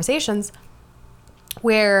lot of conversations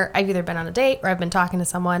where I've either been on a date or I've been talking to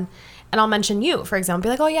someone, and I'll mention you, for example, be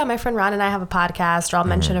like, "Oh yeah, my friend Ron and I have a podcast," or I'll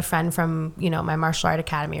mention a friend from, my martial art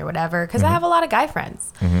academy or whatever, because I have a lot of guy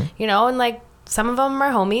friends, and like some of them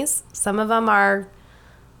are homies, some of them are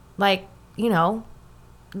like,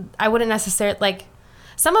 I wouldn't necessarily, like,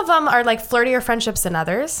 some of them are like flirtier friendships than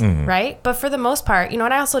others, right? But for the most part, and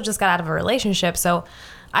I also just got out of a relationship, so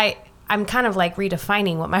I'm kind of like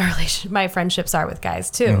redefining what my friendships are with guys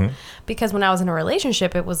too, because when I was in a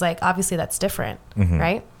relationship, it was like, obviously that's different,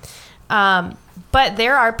 right? But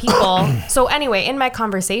there are people. So anyway, in my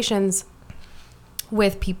conversations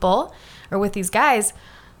with people or with these guys,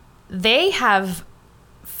 they have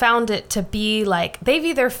found it to be like, they've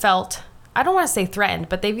either felt, I don't want to say threatened,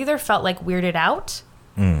 but they've either felt like weirded out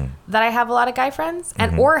that I have a lot of guy friends,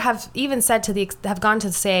 and or have even said have gone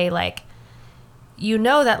to say, like,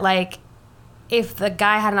 that, like, if the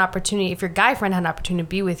guy had an opportunity, if your guy friend had an opportunity to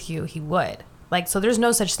be with you, he would. Like, so there's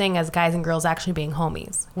no such thing as guys and girls actually being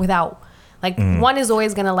homies without, like, one is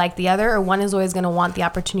always going to like the other, or one is always going to want the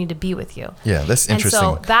opportunity to be with you. Yeah, that's interesting.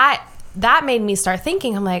 And so that made me start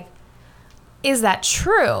thinking, I'm like, is that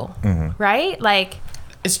true? Right? Like,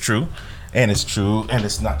 it's true, and it's true, and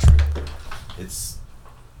it's not true. It's.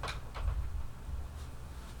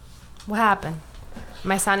 What happened?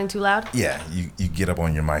 Am I sounding too loud? Yeah, you get up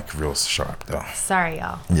on your mic real sharp, though. Sorry,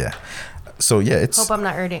 y'all. Yeah. So, yeah, it's... Hope I'm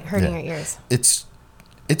not hurting your ears. It's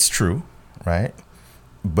true, right?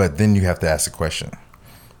 But then you have to ask the question.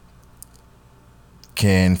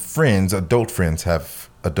 can adult friends, have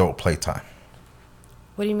adult playtime?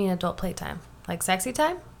 What do you mean adult playtime? Like sexy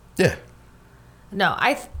time? Yeah. No,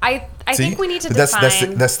 I See? think we need to But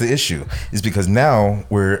define. that's the issue, is because now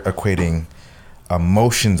we're equating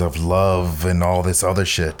emotions of love and all this other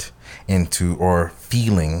shit into, or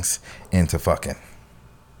feelings into fucking.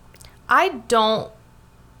 I don't.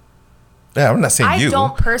 Yeah, I'm not saying you. I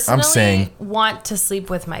don't personally I'm saying want to sleep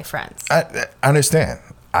with my friends. I understand.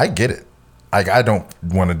 I get it. I don't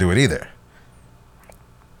want to do it either.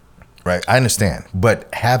 Right? I understand.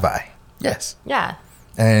 But have I? Yes. Yeah.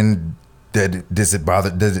 And does it bother?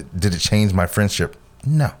 Did it change my friendship?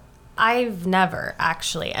 No. I've never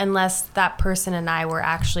actually, unless that person and I were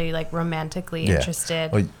actually like romantically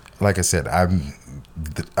interested. Well, like I said,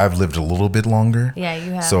 I've lived a little bit longer. Yeah,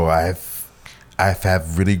 you have. So I've had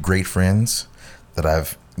really great friends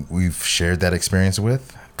that we've shared that experience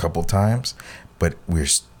with a couple of times, but we're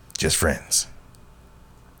just friends.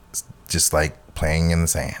 It's just like playing in the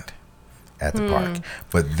sand at the park.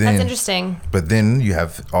 But then That's interesting. But then you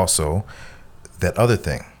have also that other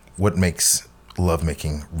thing. What makes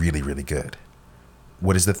lovemaking really, really good?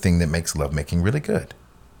 What is the thing that makes lovemaking really good?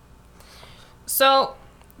 So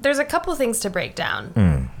there's a couple things to break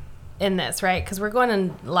down in this, right? Because we're going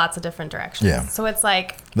in lots of different directions. Yeah. So it's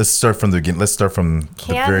like, Let's start from the beginning. Let's start from the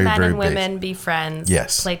can very, men very and base. women be friends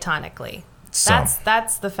Yes. platonically? Some.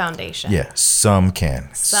 That's the foundation. Yeah, some can.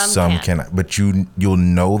 Some can. Cannot. But you'll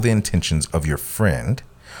know the intentions of your friend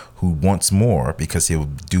who wants more because he'll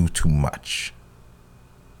do too much.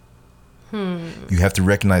 You have to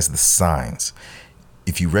recognize the signs.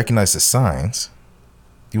 If you recognize the signs,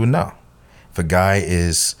 you will know. If a guy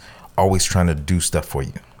is always trying to do stuff for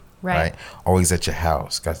you, Right. Always at your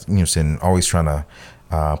house, guys, saying always trying to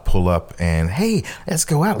pull up and, hey, let's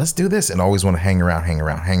go out, let's do this, and always want to hang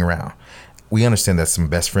around. We understand that's some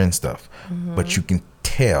best friend stuff, but you can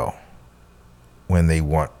tell when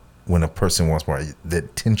a person wants more. The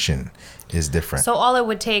tension is different. So all it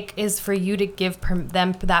would take is for you to give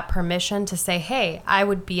them that permission to say, hey, I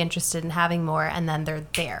would be interested in having more, and then they're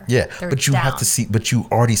there. Yeah, They're but you have down. to see, but you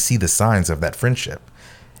already see the signs of that friendship.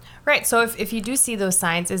 Right. So if you do see those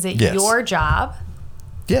signs, is it Yes. your job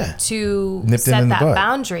Yeah. to Nip them set in the that bud.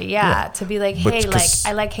 boundary? Yeah. To be like, But hey, like 'cause-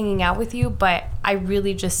 I like hanging out with you, but I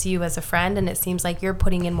really just see you as a friend, and it seems like you're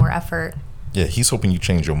putting in more effort. Yeah, he's hoping you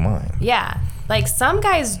change your mind. Yeah. Like some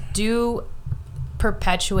guys do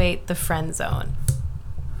perpetuate the friend zone.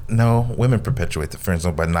 No, women perpetuate the friend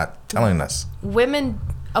zone by not telling us. Women,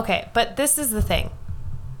 okay, but this is the thing.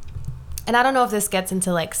 And I don't know if this gets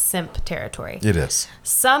into like simp territory. It is.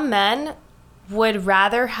 Some men would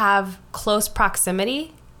rather have close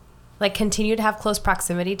proximity, like continue to have close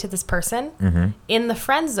proximity to this person in the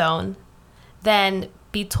friend zone than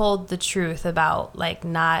be told the truth about like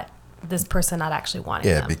this person not actually wanting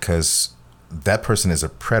Yeah, them. because that person is a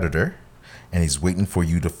predator and he's waiting for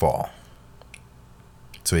you to fall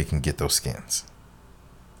so he can get those skins.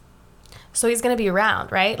 So he's going to be around,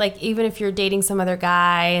 right? Like even if you're dating some other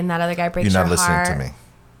guy and that other guy breaks You're your not listening heart. to me.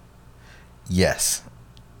 Yes.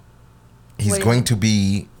 He's Wait. going to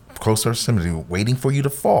be close proximity, waiting for you to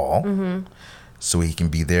fall so he can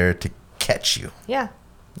be there to catch you. Yeah.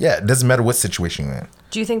 Yeah, it doesn't matter what situation you're in.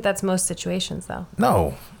 Do you think that's most situations though?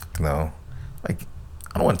 No. Like,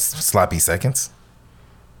 I don't want sloppy seconds.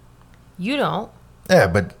 You don't. Yeah,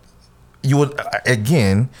 but you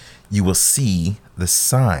will see the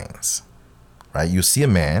signs, right? You'll see a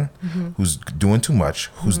man who's doing too much,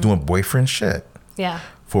 who's doing boyfriend shit Yeah.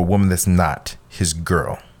 for a woman that's not his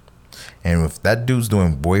girl. And if that dude's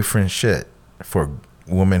doing boyfriend shit for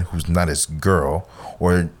a woman who's not his girl,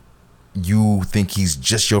 or you think he's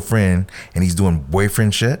just your friend and he's doing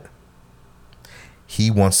boyfriend shit,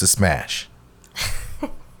 he wants to smash.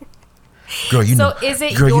 Girl, So is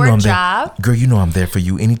it girl, your I'm there. job? Girl, you know I'm there for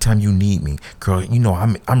you anytime you need me. Girl, you know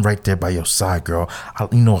I'm right there by your side, girl.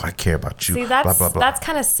 I care about you. See, blah, that's blah, blah. that's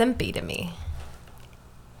kind of simpy to me.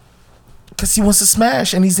 Because he wants to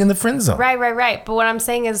smash and he's in the friend zone. Right. But what I'm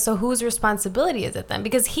saying is, so whose responsibility is it then?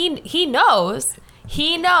 Because he knows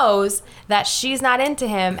that she's not into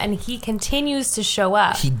him, and he continues to show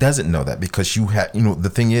up. He doesn't know that because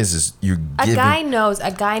the thing is you're giving.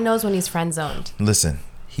 A guy knows when he's friend zoned. Listen,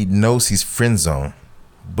 he knows he's friend zone,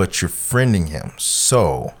 but you're friending him.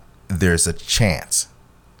 So there's a chance,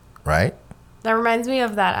 right? That reminds me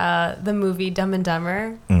of that the movie Dumb and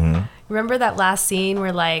Dumber. Mm-hmm. Remember that last scene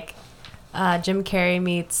where like Jim Carrey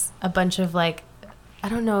meets a bunch of like, I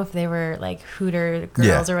don't know if they were like Hooter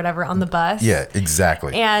girls or whatever on the bus. Yeah,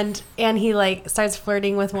 exactly. And he like starts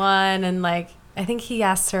flirting with one, and like I think he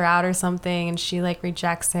asks her out or something, and she like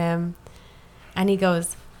rejects him, and he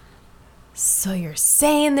goes, so you're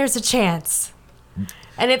saying there's a chance.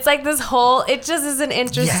 And it's like this whole, it just is an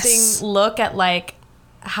interesting look at like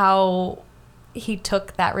how he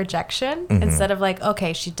took that rejection instead of like,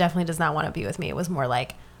 okay, she definitely does not want to be with me. It was more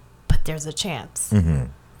like, but there's a chance.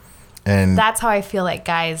 And that's how I feel like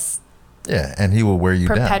guys and he will wear you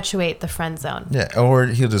down. Perpetuate the friend zone. Yeah, or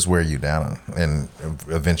he'll just wear you down and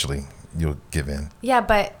eventually you'll give in. Yeah,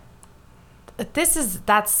 but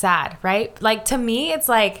that's sad, right? Like to me, it's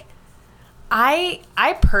like I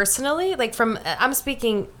personally, like I'm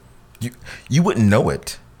speaking. You wouldn't know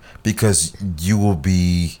it because you will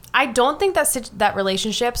be. I don't think that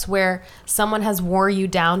relationships where someone has wore you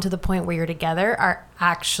down to the point where you're together are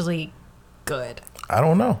actually good. I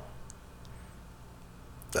don't know.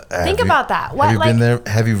 Think about that. What, have you like, been there?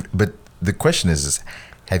 But the question is,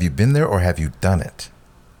 have you been there or have you done it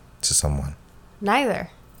to someone? Neither.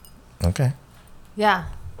 Okay. Yeah.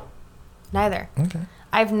 Neither. Okay.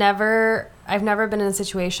 I've never been in a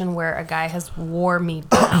situation where a guy has wore me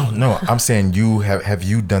down. No, I'm saying have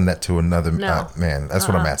you done that to another man? That's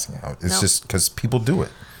what I'm asking. It's just because people do it.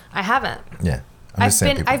 I haven't. Yeah.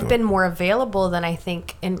 I've been more available than I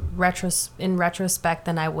think in retrospect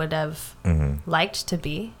than I would have liked to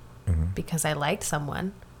be because I liked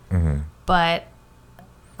someone. But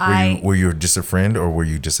were you just a friend or were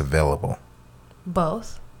you just available?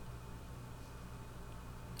 Both.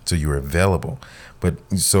 So you were available, but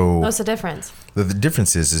so what's the difference? The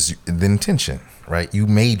difference is the intention, right? You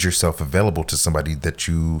made yourself available to somebody that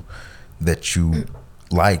you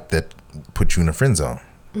liked, that put you in a friend zone.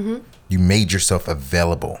 You made yourself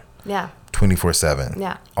available. Yeah. 24/7.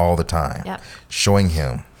 Yeah. All the time. Yeah. Showing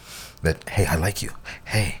him that, hey, I like you.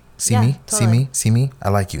 Hey, see Yeah, me, totally. see me, I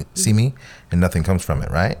like you. See me, and nothing comes from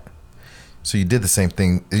it, right? So you did the same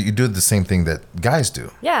thing. You did the same thing that guys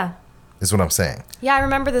do. Yeah. Is what I'm saying. Yeah, I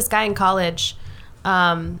remember this guy in college.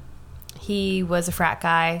 He was a frat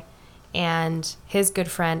guy, and his good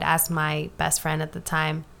friend asked my best friend at the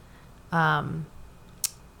time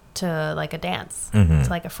to like a dance, to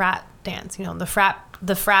like a frat dance. You know, the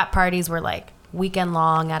frat parties were like weekend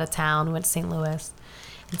long out of town. We went to St. Louis.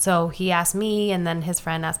 And so he asked me, and then his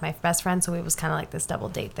friend asked my best friend. So it was kind of like this double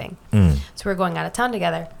date thing. So we were going out of town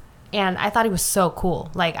together. And I thought he was so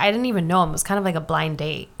cool. Like, I didn't even know him. It was kind of like a blind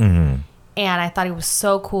date. And I thought he was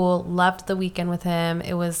so cool. Loved the weekend with him.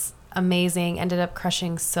 It was amazing. Ended up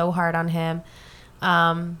crushing so hard on him.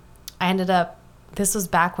 This was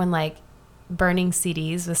back when like burning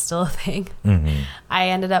CDs was still a thing. I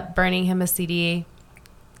ended up burning him a CD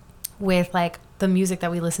with like the music that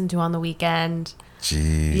we listened to on the weekend.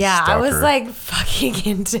 Jeez, yeah, stalker. I was like fucking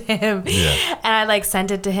into him. Yeah. And I like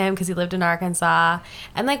sent it to him because he lived in Arkansas.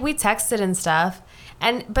 And like we texted and stuff.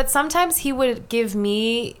 But sometimes he would give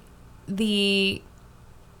me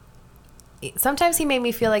sometimes he made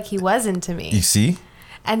me feel like he was into me. You see?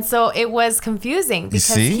 And so it was confusing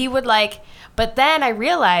because he would like, but then I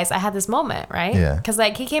realized I had this moment, right? Yeah. Because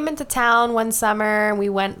like he came into town one summer and we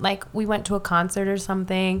went to a concert or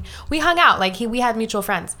something. We hung out, like we had mutual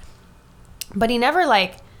friends. But he never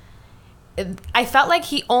like, I felt like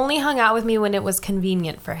he only hung out with me when it was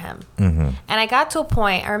convenient for him. And I got to a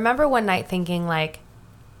point, I remember one night thinking like,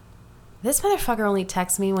 this motherfucker only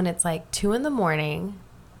texts me when it's like 2 a.m.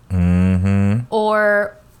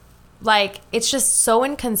 Or like, it's just so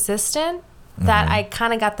inconsistent that I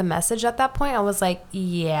kind of got the message at that point. I was like,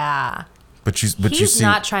 yeah. But he's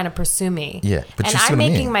not trying to pursue me. Yeah. But and I'm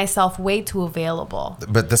making myself way too available.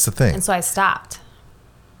 But that's the thing. And so I stopped.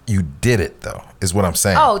 You did it though, is what I'm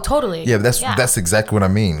saying. Oh, totally. Yeah, that's exactly what I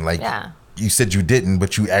mean. Like, you said you didn't,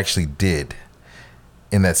 but you actually did.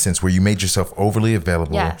 In that sense, where you made yourself overly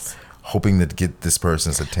available. Yes. Hoping to get this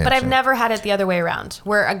person's attention. But I've never had it the other way around,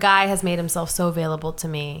 where a guy has made himself so available to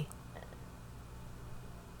me.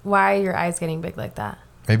 Why are your eyes getting big like that?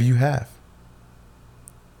 Maybe you have.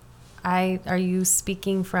 Are you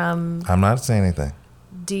speaking from... I'm not saying anything.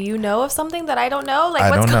 Do you know of something that I don't know? Like,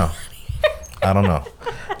 I don't know. I don't know.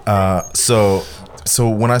 So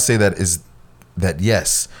when I say that is that,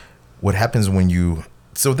 yes, what happens when you...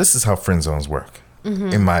 So this is how friend zones work,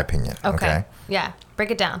 in my opinion. Okay. Yeah. Break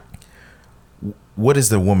it down. What is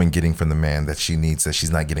the woman getting from the man that she needs that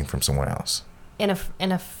she's not getting from someone else? In a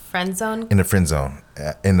friend zone? In a friend zone.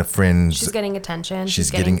 In the friends. She's getting attention.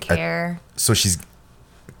 She's getting care. So she's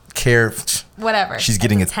care. Whatever. She's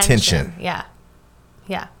getting attention. Yeah.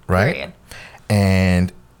 Yeah. Right? Period.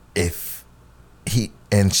 And if he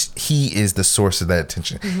is the source of that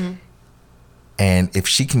attention. And if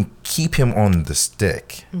she can keep him on the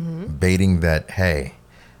stick, baiting that, hey,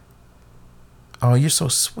 oh, you're so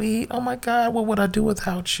sweet. Oh my God, what would I do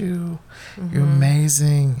without you? You're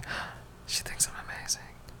amazing. She thinks I'm amazing,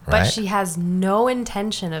 But she has no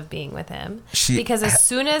intention of being with him. Because as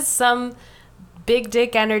soon as some big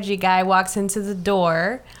dick energy guy walks into the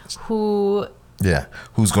door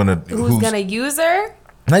who's gonna use her,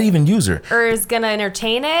 not even use her, or is gonna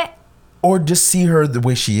entertain it, or just see her the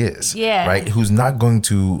way she is, right? Who's not going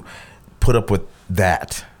to put up with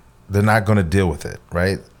that. They're not going to deal with it,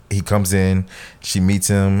 right? He comes in, she meets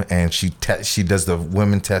him, and she does the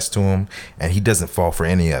women test to him, and he doesn't fall for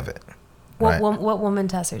any of it. What woman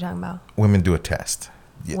test are you talking about? Women do a test,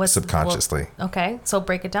 subconsciously. Okay, so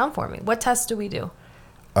break it down for me. What test do we do?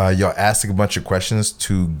 Y'all ask a bunch of questions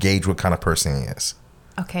to gauge what kind of person he is.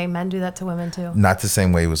 Okay, men do that to women too. Not the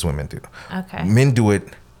same way as women do. Okay. Men do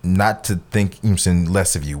it not to think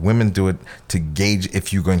less of you. Women do it to gauge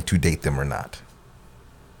if you're going to date them or not.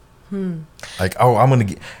 Like, oh,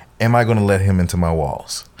 am I going to let him into my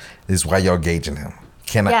walls? This is why y'all gauging him.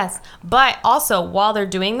 Yes, but also while they're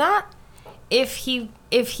doing that, if he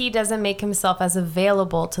doesn't make himself as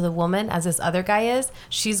available to the woman as this other guy is,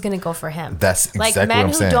 she's going to go for him. That's exactly like what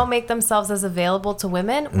I'm saying. Men who don't make themselves as available to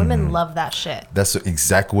women, women love that shit. That's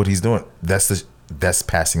exactly what he's doing. That's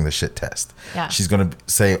passing the shit test. Yeah. She's going to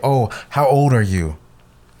say, "Oh, how old are you?"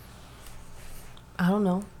 I don't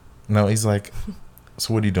know. No, he's like,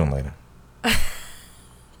 "So what are you doing later?"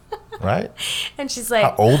 Right? And she's like,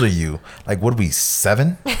 "How old are you? Like, what are we,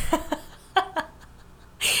 7?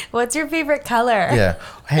 What's your favorite color?" Yeah.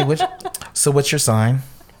 Hey, what's your sign?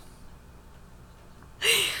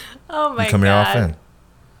 Oh my you come God. here often?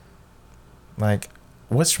 Like,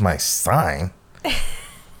 what's my sign?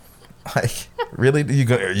 Like, really?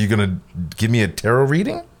 Are you gonna give me a tarot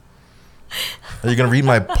reading? Are you gonna read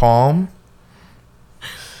my palm?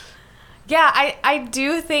 Yeah, I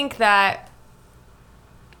do think that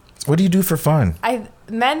What do you do for fun?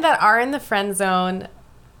 Men that are in the friend zone,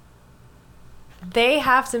 they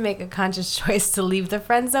have to make a conscious choice to leave the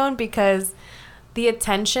friend zone, because the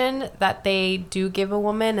attention that they do give a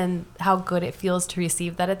woman and how good it feels to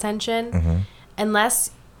receive that attention,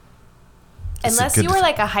 unless you are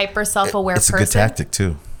like a hyper self-aware person. It's a good tactic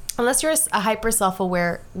too. Unless you're a hyper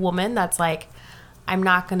self-aware woman that's like, I'm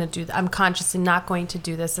not going to do that. I'm consciously not going to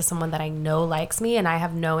do this to someone that I know likes me and I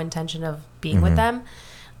have no intention of being with them.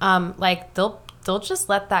 Like they'll just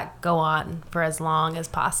let that go on for as long as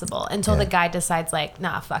possible until the guy decides like,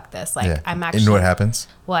 nah, fuck this. Like I'm actually. You know what happens?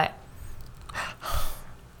 What?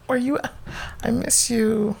 Are you? I miss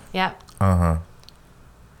you. Yeah. Uh-huh.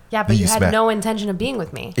 Yeah, but you had no intention of being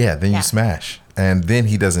with me. Yeah, then you smash. And then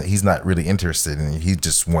he's not really interested in you. He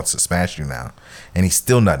just wants to smash you now. And he's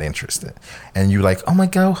still not interested. And you're like, oh my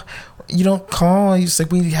God, you don't call. He's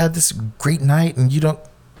like, we had this great night and you don't.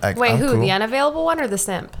 Like, wait, who? Cool. The unavailable one or the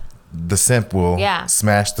simp? The simp will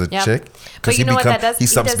smash the chick. But you know what that does? He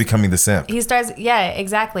stops becoming the simp. He starts,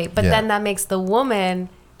 exactly. But then that makes the woman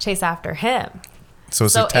chase after him. So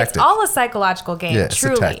it's a tactic. It's all a psychological game. Yeah,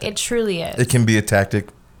 truly. It truly is. It can be a tactic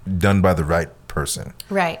done by the right person.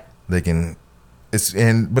 Right. They can,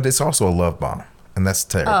 but it's also a love bomb. And that's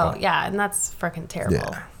terrible. Oh, yeah. And that's freaking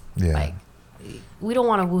terrible. Yeah. Like, we don't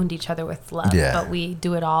want to wound each other with love, but we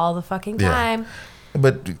do it all the fucking time.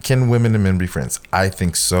 But can women and men be friends? I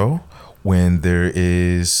think so. When there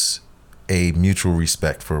is a mutual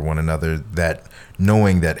respect for one another, that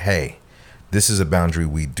knowing that, hey, this is a boundary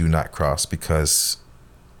we do not cross, because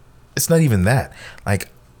it's not even that. Like,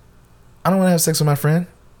 I don't want to have sex with my friend.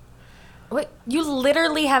 Wait, you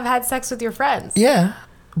literally have had sex with your friends? Yeah,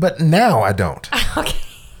 but now I don't. Okay.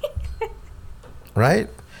 Right?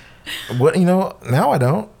 Now I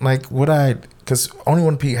don't. Like, because only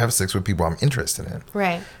want to have sex with people I'm interested in.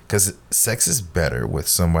 Right. Because sex is better with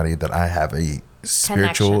somebody that I have a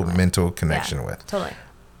spiritual, mental connection with. Totally.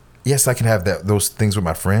 Yes, I can have those things with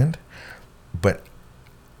my friend, but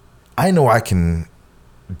I know I can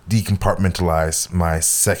decompartmentalize my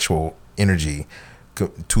sexual energy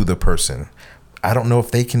to the person. I don't know if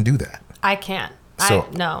they can do that. I can't. So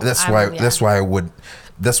that's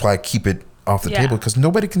why I keep it off the table, because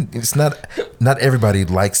nobody can. It's not everybody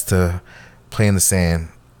likes to play in the sand.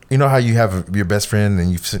 You know how you have your best friend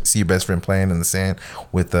and you see your best friend playing in the sand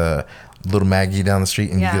with little Maggie down the street,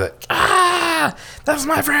 and you're like, that's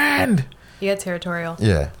my friend. You get territorial.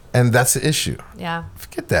 Yeah, and that's the issue. Yeah.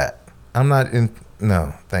 Forget that. I'm not in.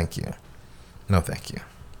 No, thank you. No, thank you.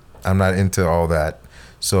 I'm not into all that.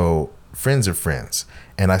 So friends are friends,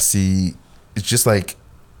 and I see it's just like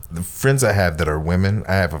the friends I have that are women.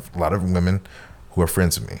 I have a lot of women who are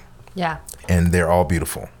friends with me. Yeah. And they're all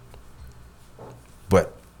beautiful.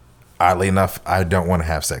 But oddly enough, I don't want to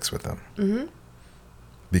have sex with them. Mm-hmm.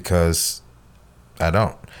 Because I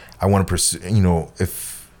don't. I want to pursue,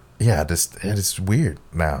 it's weird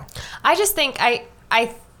now. I just think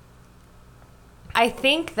I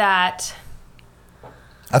think that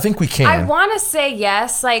I think we can. I want to say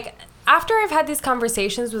yes. Like, after I've had these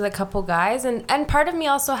conversations with a couple guys, and part of me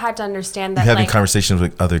also had to understand that, You're having like, conversations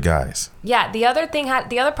with other guys. yeah, the other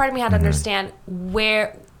part of me had to understand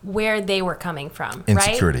where they were coming from,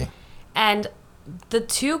 Insecurity. right? And the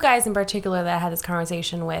two guys in particular that I had this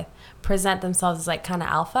conversation with present themselves as like kind of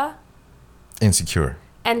alpha. Insecure.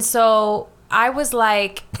 And so I was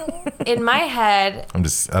like, in my head,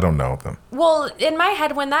 I don't know them. well, in my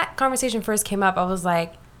head, when that conversation first came up, I was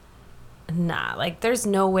like, nah, like, there's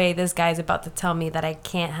no way this guy's about to tell me that I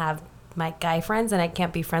can't have my guy friends and I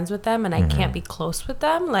can't be friends with them and I can't be close with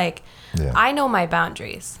them. Like, Yeah. I know my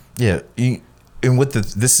boundaries. Yeah. And what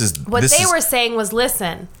They were saying was,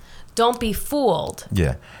 listen, don't be fooled.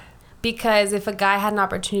 Yeah. Because if a guy had an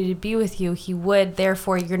opportunity to be with you, he would.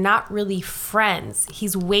 Therefore, you're not really friends.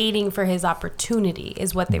 He's waiting for his opportunity,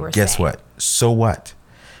 is what they were saying. Guess what? So what?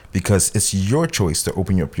 Because it's your choice to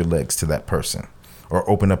open up your legs to that person or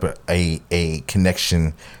open up a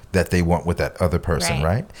connection that they want with that other person,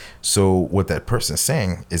 right? So what that person's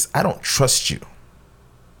saying is, I don't trust you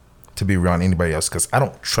to be around anybody else because I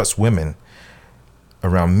don't trust women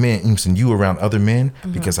around men, and you around other men,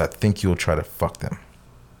 because I think you'll try to fuck them.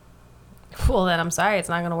 Well, then I'm sorry, it's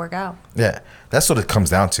not going to work out. Yeah, that's what it comes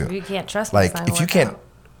down to. If you can't trust me, Like, it's not gonna if you work can't, out.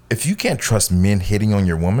 if you can't trust men hitting on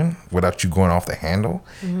your woman without you going off the handle,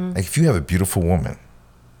 like, if you have a beautiful woman,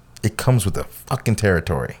 it comes with the fucking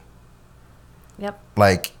territory. Yep.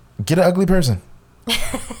 Like, get an ugly person.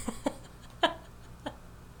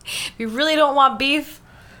 If you really don't want beef,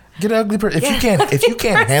 Get an ugly person. If you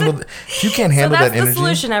can't handle so that that's the energy,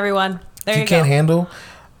 solution, everyone. There if you you can't go. handle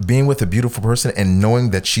being with a beautiful person and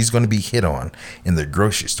knowing that she's going to be hit on in the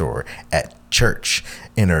grocery store, at church,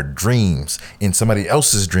 in her dreams, in somebody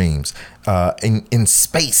else's dreams, in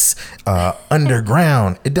space,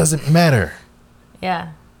 underground, it doesn't matter.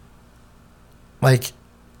 Yeah. Like,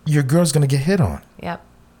 your girl's going to get hit on. Yep.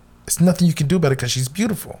 It's nothing you can do about it because she's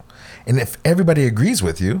beautiful. And if everybody agrees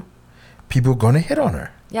with you, people are going to hit on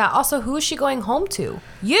her. Yeah. Also, who is she going home to?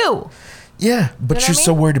 You. Yeah, but You know what you're I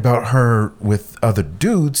so mean? worried about her with other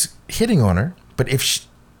dudes hitting on her. But if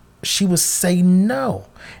she would say no,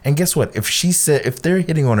 and guess what? If they're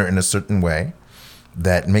hitting on her in a certain way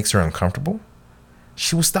that makes her uncomfortable,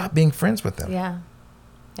 she will stop being friends with them. Yeah.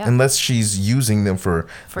 Yeah. Unless she's using them for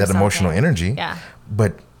that emotional something. energy. Yeah.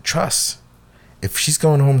 But trust, if she's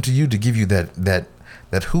going home to you to give you that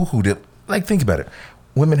hoo-hoo, like, think about it.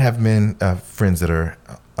 Women have men friends that are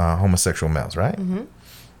homosexual males, right? Mm-hmm.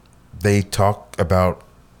 They talk about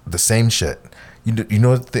the same shit. You know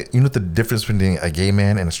what the difference between a gay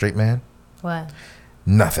man and a straight man? What?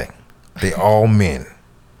 Nothing. They all men.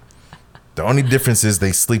 The only difference is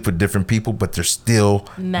they sleep with different people, but they're still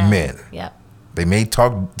men. Yep. They may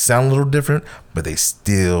sound a little different, but they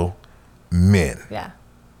still men. Yeah.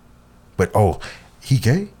 But, oh, he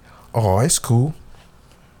gay? Oh, it's cool.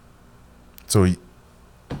 So,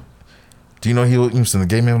 do you know he was the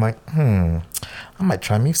gay man like, I might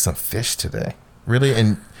try me some fish today. Really?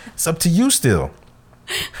 And it's up to you still.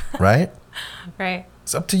 Right? Right.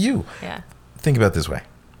 It's up to you. Yeah. Think about it this way.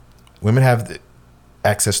 Women have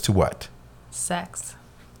access to what? Sex.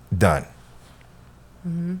 Done.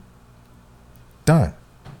 Done.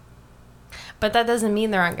 But that doesn't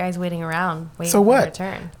mean there aren't guys waiting around waiting So what? for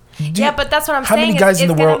their turn. Do Yeah, you- but that's what I'm how many saying. guys in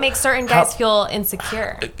It's the going to world- make certain guys feel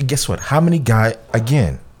insecure. Guess what? How many guys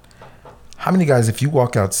if you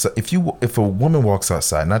walk outside, if a woman walks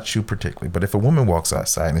outside, not you particularly, but if a woman walks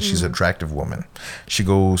outside and she's an attractive woman,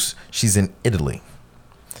 she's in Italy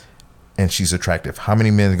and she's attractive, how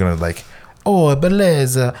many men are going to like, oh,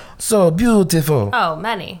 bellezza, so beautiful. Oh,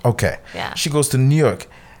 many. Okay. Yeah. She goes to New York.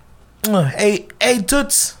 Hey,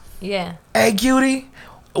 toots. Yeah. Hey, cutie.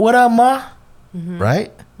 What up, ma?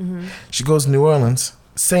 Right? She goes to New Orleans.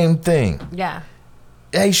 Same thing. Yeah.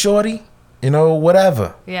 Hey, shorty.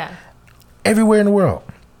 Whatever. Yeah. Everywhere in the world,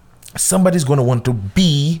 somebody's going to want to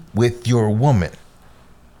be with your woman.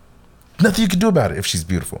 Nothing you can do about it if she's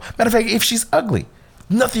beautiful. Matter of fact, if she's ugly,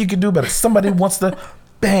 nothing you can do about it. Somebody wants to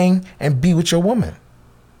bang and be with your woman.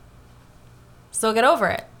 So get over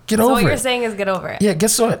it. Get so over what you're it. saying is get over it. Yeah,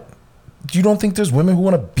 guess what? You don't think there's women who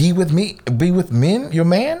want to be with men, your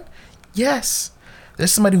man? Yes.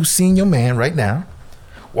 There's somebody who's seeing your man right now,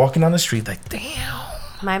 walking on the street like, damn.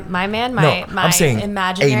 My man, No, my I'm saying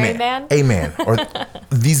imaginary man. A man. Or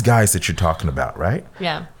these guys that you're talking about, right?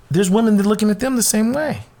 Yeah. There's women that are looking at them the same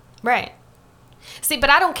way. Right. See,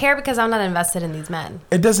 but I don't care because I'm not invested in these men.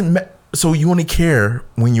 It doesn't matter. So you only care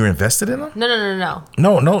when you're invested in them?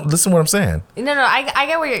 No. No. Listen to what I'm saying. No. I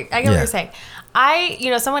get what you're what you're saying.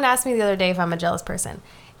 Someone asked me the other day if I'm a jealous person,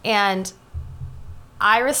 and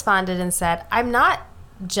I responded and said, I'm not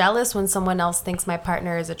jealous when someone else thinks my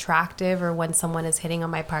partner is attractive or when someone is hitting on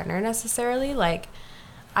my partner necessarily. Like,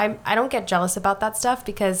 I don't get jealous about that stuff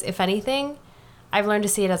because if anything, I've learned to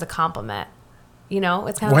see it as a compliment. You know,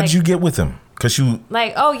 it's kind of Why'd like, you get with him? Because you...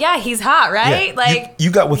 like, oh yeah, he's hot, right? Yeah, like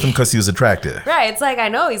you got with him because he was attractive. right. It's like, I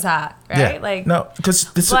know he's hot, right? Yeah. Like, no, because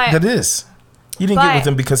but- that is. You didn't get with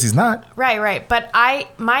him because he's not. right. But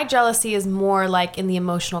my jealousy is more like in the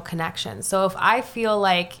emotional connection. So if I feel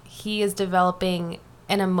like he is developing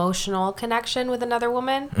an emotional connection with another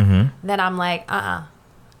woman, then I'm like,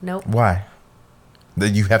 nope. Why? That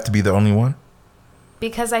you have to be the only one?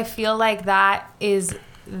 Because I feel like that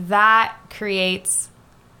creates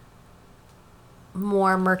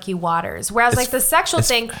more murky waters. Whereas like the sexual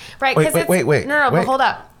thing, right? Wait. No, but hold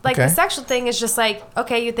up. Like Okay. the sexual thing is just like,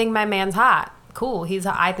 okay, you think my man's hot. Cool.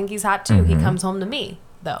 I think he's hot too. He comes home to me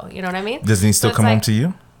though. You know what I mean? Doesn't he still So it's come home like- to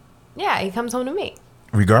you? Yeah, he comes home to me.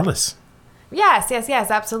 Regardless. Yes,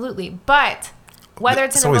 absolutely. But whether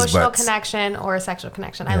it's It's an always emotional buts. connection or a sexual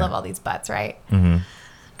connection, I Yeah. love all these buts, right?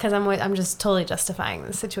 Because I'm just totally justifying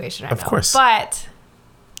the situation right now. Of course. But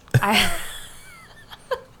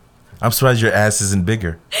I'm surprised your ass isn't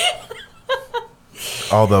bigger.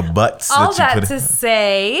 All the butts all that you that put in. to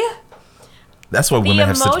say, That's why women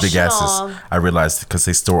have such big asses. emotional- I realized because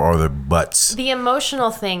they store all their butts the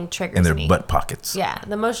emotional thing triggers in their me. butt pockets. Yeah,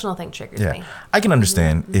 the emotional thing triggers Yeah. me. I can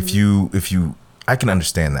understand if you I can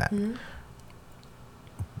understand that.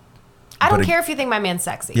 I don't But care if you think my man's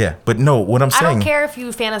sexy. Yeah, but no, what I'm I saying. don't care if you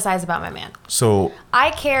fantasize about my man. So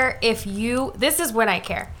I care if you, this is when I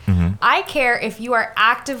care. Mm-hmm. I care if you are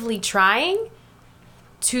actively trying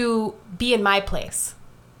to be in my place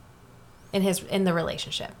in the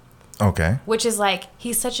relationship. okay, Which is like,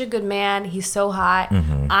 he's such a good man. He's so hot.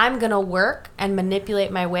 Mm-hmm. I'm going to work and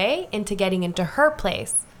manipulate my way into getting into her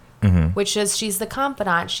place. Mm-hmm. Which is, she's the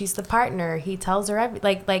confidant. She's the partner. He tells her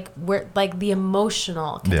we're like the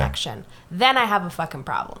emotional connection. Then I have a fucking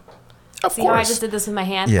problem. of See how I course, just did this with my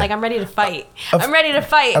hand? Yeah. Like, I'm ready to fight. Of- I'm ready to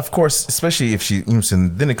fight. of course, especially if she. You know,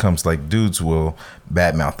 and then it comes like dudes will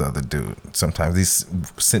badmouth the other dude. Sometimes these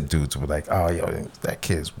simp dudes will like, oh yo, that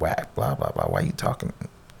kid's whack. Blah blah blah. Why you talking?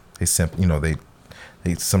 They simp. You know they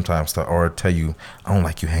sometimes or tell you, I don't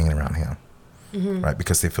like you hanging around him. Right,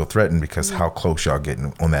 because they feel threatened because how close y'all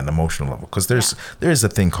getting on that emotional level. Because there is a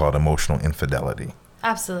thing called emotional infidelity.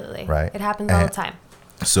 Absolutely. Right. It happens all And- the time.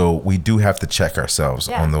 So we do have to check ourselves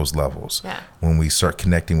Yeah. on those levels. Yeah. When we start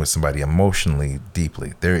connecting with somebody emotionally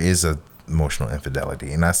deeply, there is a emotional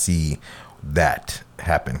infidelity, and I see that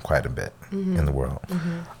happen quite a bit in the world.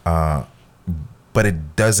 But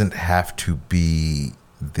it doesn't have to be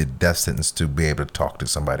the death sentence to be able to talk to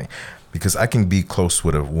somebody, because I can be close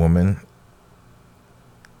with a woman.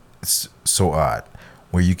 It's so odd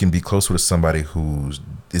where you can be close with somebody who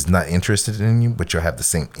is not interested in you, but you'll have the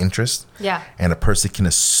same interest. Yeah. And a person can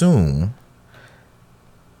assume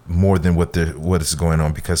more than what is going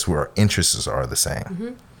on because our interests are the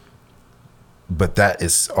same. But that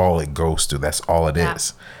is all it goes to. That's all it Yeah.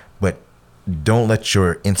 is. But don't let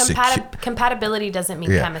your Compatibility doesn't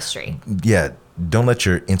mean Yeah. chemistry. don't let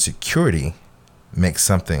your insecurity make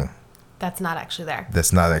something That's not actually there.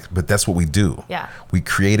 that's not. But that's what we do. Yeah. We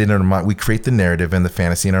create it in our mind. We create the narrative and the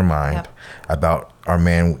fantasy in our mind Yep. about our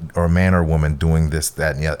man or woman doing this,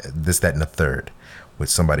 that, and the third with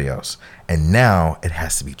somebody else, and now it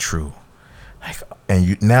has to be true.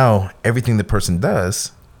 Now everything the person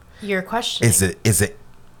does You're questioning. is it.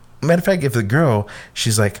 Matter of fact, if the girl,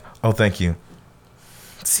 she's like, "Oh, thank you."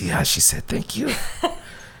 See how she said thank you?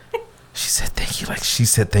 She said thank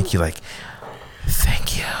you like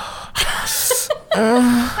thank you.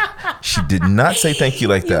 She did not say thank you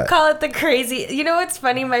like You that. call it the crazy. You know what's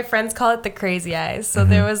funny? My friends call it the crazy eyes. So Mm-hmm.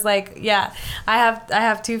 there was like, yeah, I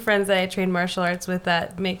have two friends that I train martial arts with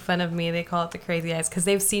that make fun of me. They call it the crazy eyes because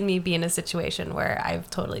they've seen me be in a situation where I've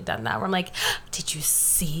totally done that. Where I'm like, did you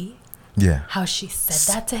see Yeah. how she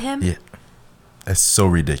said that to him? Yeah. That's so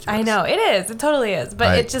ridiculous. I know it is. It totally is. But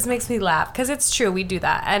I- it just makes me laugh because it's true. We do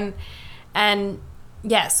that, and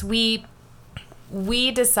yes, we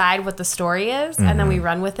decide what the story is, and then we Mm-hmm.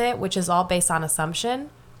 run with it, which is all based on assumption.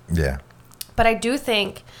 Yeah. But I do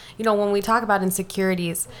think, when we talk about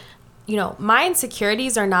insecurities, my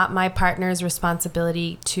insecurities are not my partner's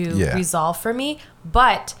responsibility to Yeah. resolve for me.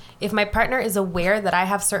 But if my partner is aware that I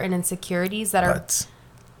have certain insecurities that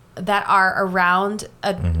are around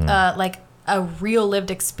a real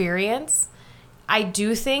lived experience, I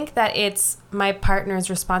do think that it's my partner's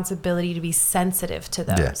responsibility to be sensitive to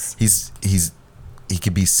those. Yeah. he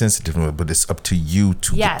could be sensitive, but it's up to you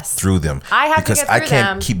to get through them. I have because to get through I can't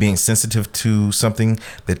them. keep being sensitive to something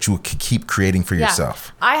that you keep creating for Yeah.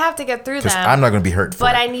 yourself. I have to get through them. Because I'm not going to be hurt for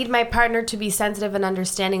But it. I need my partner to be sensitive and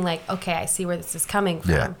understanding, like, okay, I see where this is coming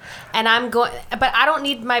from. Yeah. And but I don't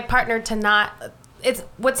need my partner to not, it's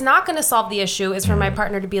what's not going to solve the issue is for my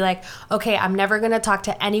partner to be like, okay, I'm never going to talk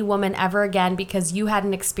to any woman ever again because you had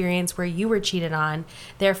an experience where you were cheated on.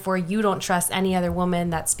 Therefore, you don't trust any other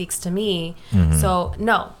woman that speaks to me. So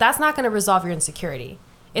no, that's not going to resolve your insecurity.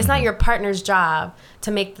 It's not your partner's job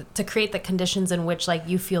to create the conditions in which like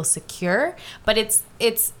you feel secure, but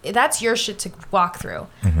that's your shit to walk through.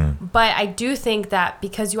 But I do think that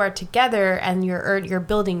because you are together and you're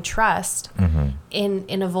building trust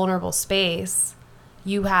in a vulnerable space,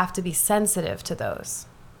 you have to be sensitive to those.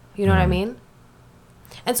 You know what I mean?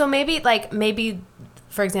 And so maybe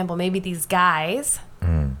for example, maybe these guys,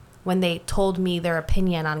 when they told me their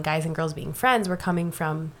opinion on guys and girls being friends, were coming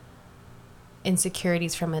from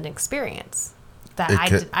insecurities from an experience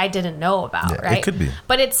that I didn't know about, Yeah, right? it could be.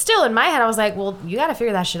 But it's still in my head, I was like, well, you got to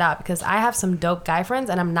figure that shit out because I have some dope guy friends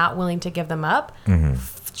and I'm not willing to give them up.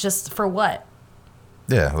 Just for what?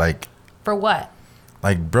 Yeah, like For what?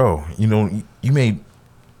 bro, you may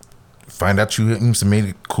find out you made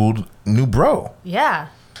a cool new bro. Yeah.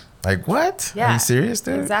 Like, what? Yeah. Are you serious,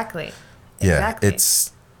 dude? Exactly. Yeah, Exactly.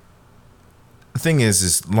 it's the thing is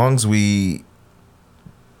as long as we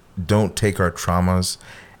don't take our traumas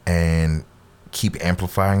and keep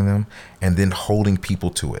amplifying them and then holding people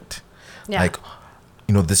to it. Yeah. Like,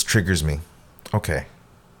 this triggers me. Okay.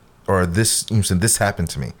 Or this happened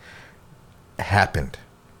to me. Happened.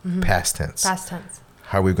 Past tense. Past tense.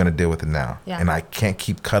 How are we going to deal with it now? Yeah. And I can't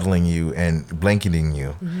keep cuddling you and blanketing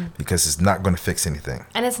you because it's not going to fix anything.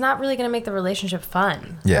 And it's not really going to make the relationship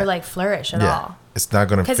fun Yeah. or like flourish at Yeah. all. It's not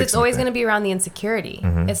going to Because fix it's always going anything. to be around the insecurity.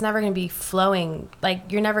 It's never going to be flowing.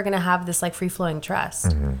 Like, you're never going to have this, like, free-flowing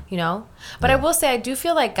trust, you know? But I will say, I do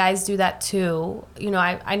feel like guys do that, too.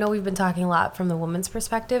 I know we've been talking a lot from the woman's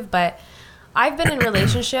perspective, but I've been in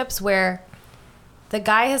relationships where the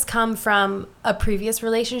guy has come from a previous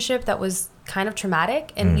relationship that was kind of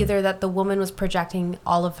traumatic, and either that the woman was projecting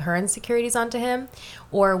all of her insecurities onto him,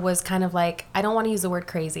 or was kind of like, I don't want to use the word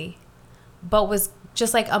crazy, but was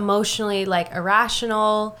just like emotionally like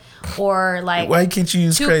irrational or like Why can't you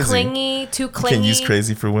use too crazy? clingy. You can't use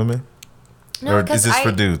crazy for women? No, or 'cause is this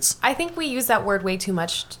for dudes? I think we use that word way too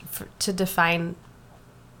much to define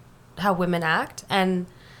how women act, and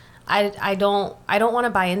I don't want to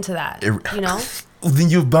buy into that. Then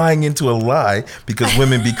you're buying into a lie because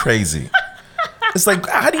women be crazy. It's like,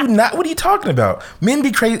 how do you not? What are you talking about? Men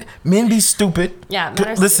be crazy. Men be stupid. Yeah, men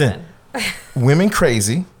are Listen, women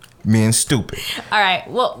crazy, men stupid. All right,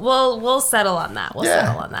 we'll settle on that. We'll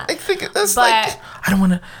settle on that. I think that's But- like, I don't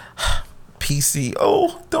want to. PC.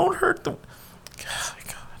 Oh, don't hurt them. Oh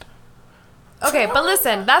my God. Okay, but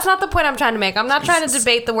listen, that's not the point I'm trying to make. I'm not trying to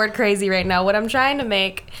debate the word crazy right now. What I'm trying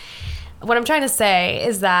to say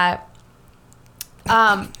is that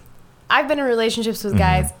I've been in relationships with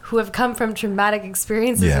guys who have come from traumatic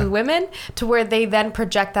experiences Yeah. with women to where they then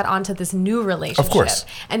project that onto this new relationship. Of course.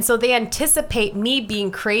 And so they anticipate me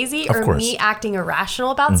being crazy Of or course. me acting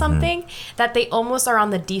irrational about something, that they almost are on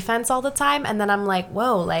the defense all the time. And then I'm like,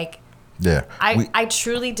 whoa, like, Yeah. I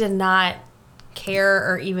truly did not care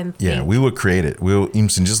or even think. Yeah, we will create it. We'll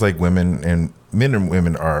just like women, and men and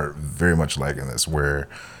women are very much like in this, where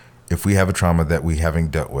if we have a trauma that we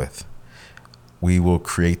haven't dealt with, we will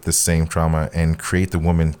create the same trauma and create the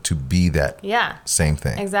woman to be that Yeah. same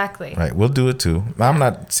thing. Exactly. Right. We'll do it too. I'm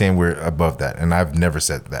not saying we're above that, and I've never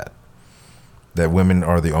said that women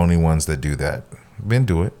are the only ones that do that. Men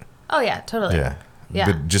do it. Oh yeah, totally. Yeah. Yeah.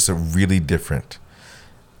 But just a really different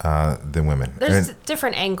than women. There's And-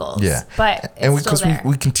 different angles. yeah. But and it's still because there.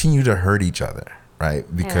 we continue to hurt each other, right?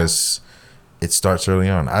 Because it starts early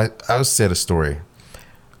on. I said a story.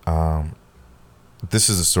 This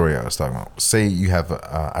is a story I was talking about. Say you have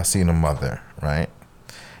I seen a mother, right?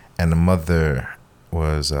 And the mother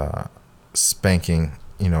was spanking,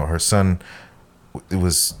 her son. It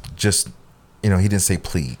was just, he didn't say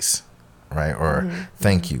please, right? Or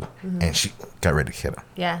thank you. And she got ready to hit him.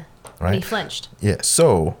 Yeah. Right? And he flinched. Yeah.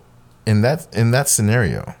 So in that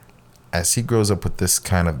scenario, as he grows up with this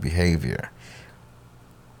kind of behavior,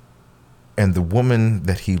 and the woman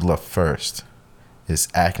that he loved first is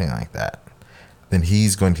acting like that, then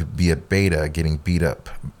he's going to be a beta, getting beat up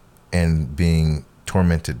and being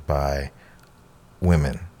tormented by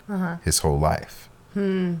women his whole life.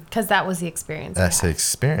 Because that was the experience. That's the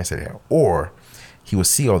experience that he had. Or he would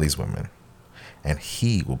see all these women and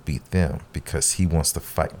he will beat them because he wants to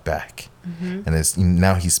fight back. And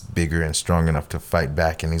now he's bigger and strong enough to fight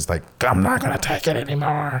back, and he's like, I'm not gonna take it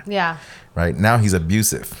anymore. Yeah. Right now he's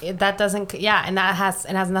abusive. That doesn't, yeah, and it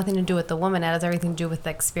has nothing to do with the woman. It has everything to do with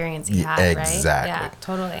the experience he had, right? Exactly. Yeah,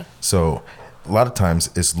 totally. So a lot of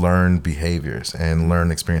times it's learned behaviors and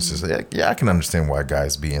learned experiences. Yeah, I can understand why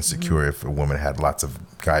guys be insecure if a woman had lots of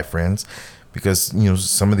guy friends, because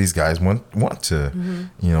some of these guys want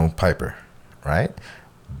to pipe her, right?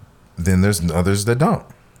 Then there's others that don't.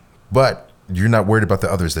 But you're not worried about the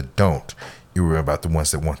others that don't. You're worried about the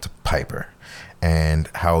ones that want to pipe her, and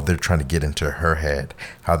how they're trying to get into her head,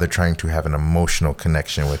 how they're trying to have an emotional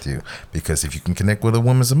connection with you. Because if you can connect with a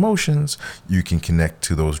woman's emotions, you can connect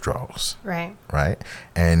to those draws. Right. Right.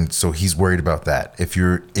 And so he's worried about that. If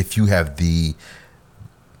you have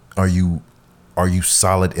are you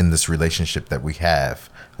solid in this relationship that we have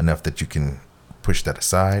enough that you can push that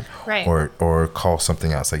aside, right, or call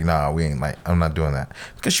something else, like, nah, I'm not doing that.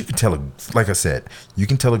 Because you can tell, like I said, you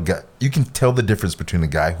can tell the difference between a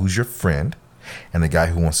guy who's your friend and a guy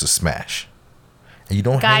who wants to smash. And you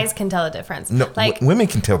don't guys can tell the difference. No, like women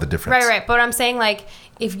can tell the difference. Right. But I'm saying, like,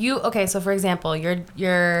 if you, okay, so for example,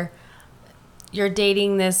 you're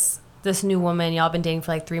dating this new woman, y'all been dating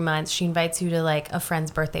for like 3 months. She invites you to like a friend's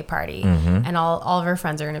birthday party, and all of her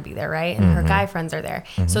friends are going to be there, right? And her guy friends are there.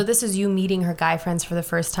 So this is you meeting her guy friends for the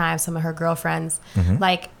first time, some of her girlfriends.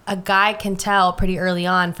 Like, a guy can tell pretty early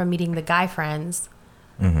on from meeting the guy friends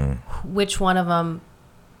which one of them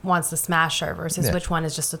wants to smash her versus which one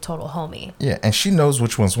is just a total homie. Yeah, and she knows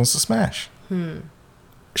which ones wants to smash.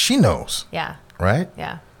 She knows. Yeah. Right?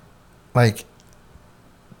 Yeah. Like,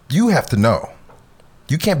 you have to know.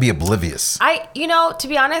 You can't be oblivious. To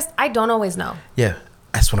be honest, I don't always know. Yeah,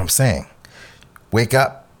 that's what I'm saying. Wake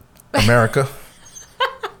up, America.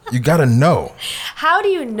 You got to know. How do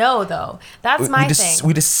you know, though? That's my thing.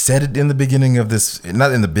 We just said it in the beginning of this,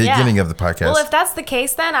 not in the beginning of the podcast. Well, if that's the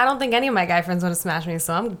case, then I don't think any of my guy friends want to smash me,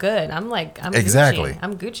 so I'm good. I'm exactly. Gucci.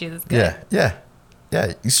 I'm Gucci. That's good.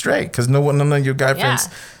 Yeah. You straight, because none of your guy friends.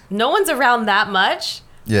 No one's around that much.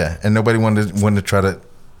 Yeah, and nobody wanted to try to.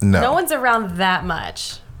 No one's around that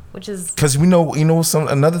much, which is because we know.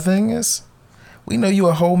 Another thing is, we know you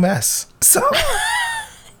a whole mess. So,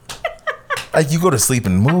 like, you go to sleep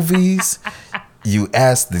in movies, you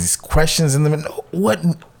ask these questions in them. What?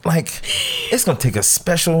 Like, it's gonna take a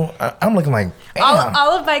special. I'm looking like, damn.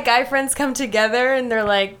 All of my guy friends come together and they're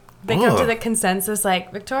like, they come to the consensus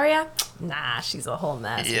like, Victoria, nah, she's a whole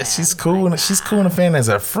mess. Yeah, man. she's cool. Like, she's cool and a fan as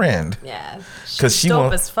a friend. Yeah, she's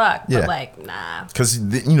dope as fuck. But like, nah. Because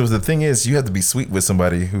the thing is, you have to be sweet with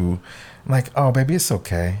somebody who, like, oh baby, it's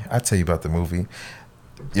okay. I'll tell you about the movie.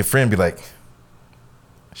 Your friend be like,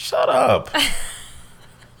 shut up.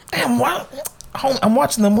 I'm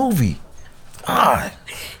watching the movie. Ah,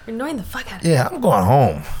 you're annoying the fuck out of me. Yeah, I'm going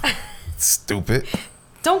home. Stupid.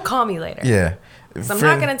 Don't call me later. Yeah. So I'm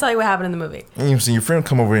not going to tell you what happened in the movie. And your friend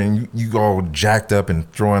come over and you all jacked up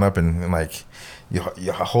and throwing up and like you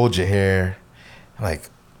hold your hair. Like,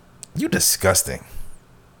 you disgusting.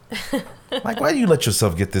 Like, why do you let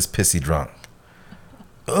yourself get this pissy drunk?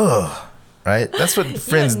 Ugh. Right? That's what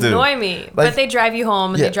friends do. Annoy me. Like, but they drive you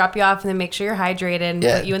home and they drop you off and they make sure you're hydrated and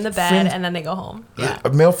put you in the bed and then they go home. Yeah.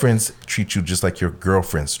 Male friends treat you just like your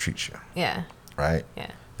girlfriends treat you. Yeah. Right?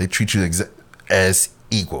 Yeah. They treat you as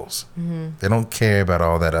equals. They don't care about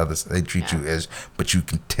all that other stuff. They treat you as, but you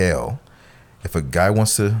can tell if a guy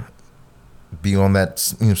wants to be on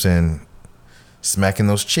that, you know what I'm saying, smacking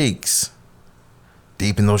those cheeks,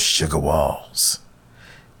 deep in those sugar walls.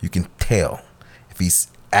 You can tell if he's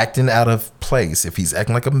acting out of place, if he's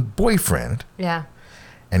acting like a boyfriend. Yeah.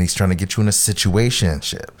 And he's trying to get you in a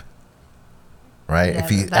situationship. Right? Yeah,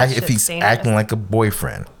 if he's acting like a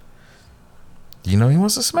boyfriend, he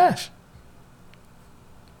wants to smash.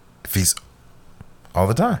 If he's all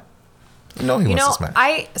the time, he wants to smash.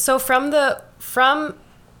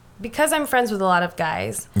 Because I'm friends with a lot of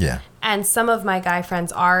guys. Yeah. And some of my guy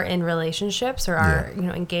friends are in relationships or are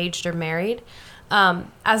engaged or married.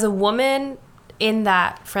 As a woman in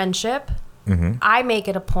that friendship, I make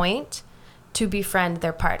it a point to befriend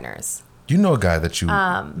their partners. Do you know a guy that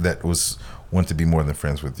wanted to be more than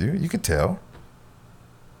friends with you? You could tell.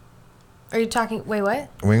 Are you talking? Wait, what?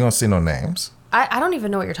 We ain't gonna say no names. I don't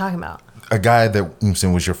even know what you're talking about. A guy that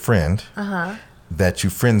was your friend, that you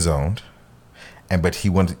friend zoned, but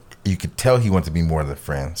you could tell he wanted to be more than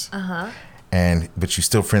friends. But you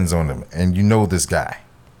still friend zoned him, and you know this guy.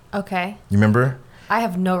 Okay. You remember? I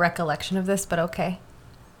have no recollection of this, but okay.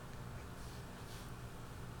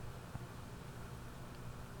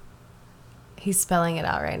 He's spelling it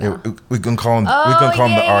out right now. We can call him. Oh, we can call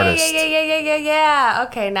him the yeah, artist. Yeah.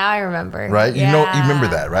 Okay, now I remember. Right? Yeah. You remember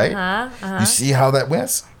that, right? You see how that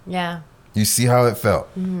went? Yeah. You see how it felt,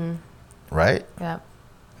 right? Yeah.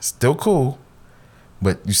 Still cool,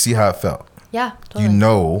 but you see how it felt. Yeah. Totally. You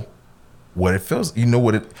know what it feels. You know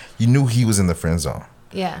what it. You knew he was in the friend zone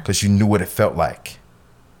Yeah. because you knew what it felt like.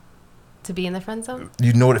 To be in the friend zone.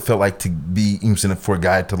 You know what it felt like to be for a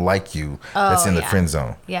guy to like you that's in the friend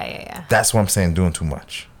zone. Yeah. That's what I'm saying. Doing too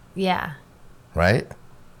much. Yeah. Right?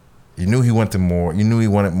 You knew he wanted more. You knew he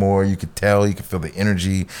wanted more. You could tell. You could feel the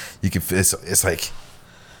energy. You could feel. It's like.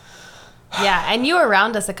 Yeah, and you were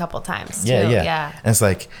around us a couple times too. Yeah. And it's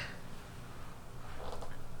like.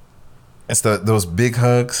 It's those big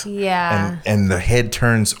hugs. Yeah. And the head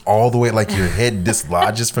turns all the way, like your head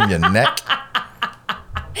dislodges from your neck.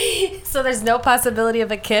 So there's no possibility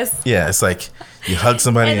of a kiss. Yeah, it's like you hug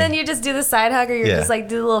somebody. And then you just do the side hug, or you're Yeah. just like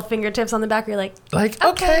do the little fingertips on the back. Where you're like,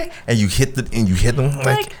 okay, and you hit them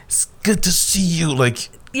like it's good to see you. Like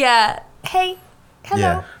yeah, hey,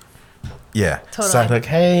 hello. Yeah. Totally. Side hug,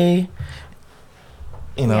 hey.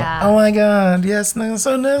 You know, Yeah. oh my God, yes,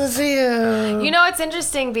 so nice to see you. You know, it's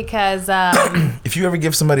interesting because If you ever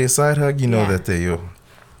give somebody a side hug, you know Yeah.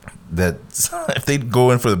 that if they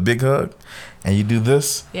go in for the big hug and you do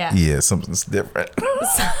this, Yeah. something's different.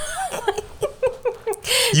 So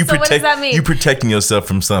what does that mean? You're protecting yourself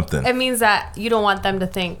from something. it means that you don't want them to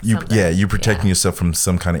think something. You're protecting yourself from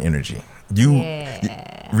some kind of energy. You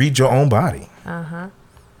read your own body.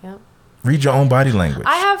 Yep. Read your own body language.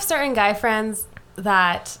 I have certain guy friends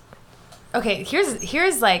that, okay,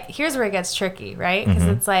 here's where it gets tricky, right? Because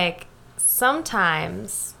it's like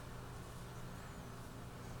sometimes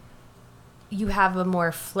you have a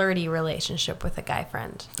more flirty relationship with a guy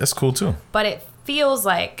friend, That's cool too. but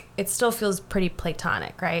it still feels pretty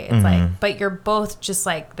platonic, right? It's like, but you're both just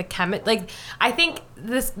like like, I think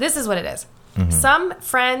this is what it is. Some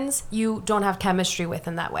friends you don't have chemistry with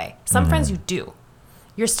in that way. Some friends you do.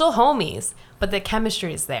 You're still homies, but the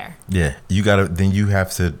chemistry is there. Yeah, you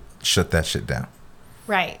have to shut that shit down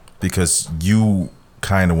Right. because you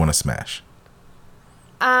kind of want to smash.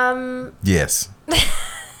 Yes.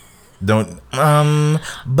 Don't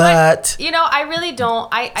but You know, I really don't.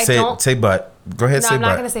 I don't say but. Go ahead, No, say I'm but.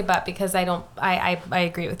 not going to say but because I don't. I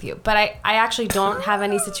agree with you, but I actually don't have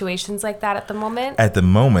any situations like that at the moment. At the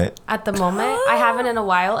moment, I haven't in a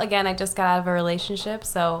while. Again, I just got out of a relationship,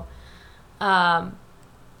 so.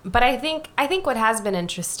 But I think what has been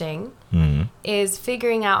interesting is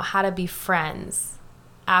figuring out how to be friends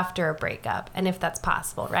after a breakup, and if that's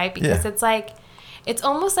possible, right? Because it's like, it's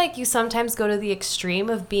almost like you sometimes go to the extreme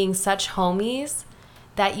of being such homies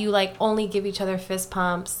that you like only give each other fist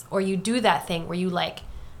pumps, or you do that thing where you like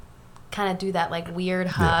kind of do that like weird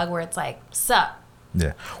hug where it's like, sup.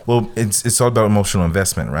 yeah. Well, it's all about emotional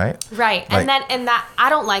investment, right? Right. Like- and that I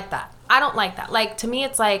don't like that. Like, to me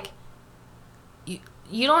it's like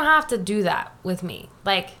you don't have to do that with me.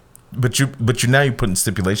 Like, But you're putting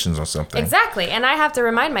stipulations on something. exactly. And I have to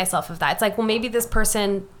remind myself of that. It's like, well, maybe this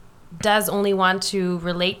person does only want to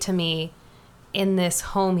relate to me in this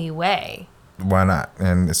homey way. Why not?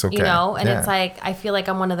 And it's okay. You know, and Yeah. it's like, I feel like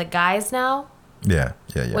I'm one of the guys now, yeah.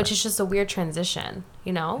 which is just a weird transition,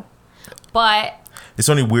 you know? But It's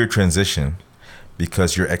only weird transition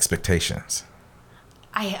because your expectations.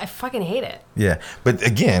 I fucking hate it. Yeah. But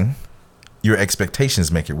again, your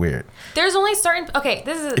expectations make it weird. There's only certain, okay,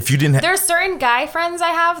 this is, If you didn't there's certain guy friends I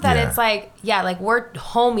have that Yeah. it's like, yeah, like we're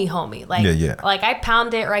homie. Like, Yeah. like I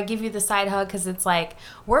pound it or I give you the side hug because it's like,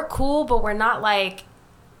 we're cool, but we're not like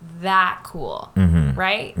that cool,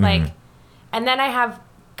 right? Like, and then I have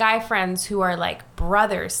guy friends who are like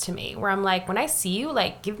brothers to me where I'm like, when I see you,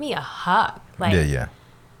 like, give me a hug. Like, yeah.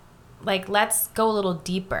 like, let's go a little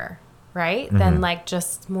deeper, right? Than like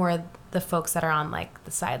just more the folks that are on like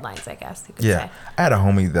the sidelines, I guess you could Yeah. say. I had a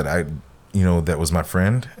homie that that was my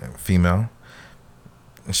friend, female.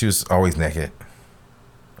 And she was always naked.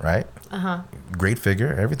 Right? Great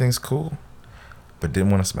figure. Everything's cool. But didn't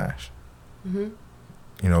want to smash.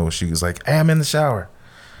 You know, she was like, hey, I'm in the shower.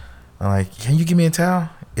 I'm like, can you give me a towel?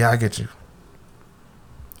 Yeah, I get you.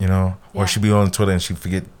 You know? Or Yeah. she'd be on the toilet and she'd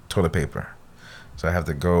forget toilet paper. So I have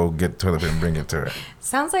to go get toilet paper and bring it to her.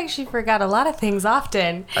 Sounds like she forgot a lot of things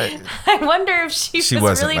often. I wonder if she was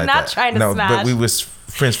wasn't really like not that. trying to no, smash. but we was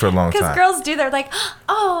friends for a long Because time. girls do, they're like,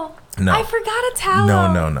 oh, No. I forgot a towel.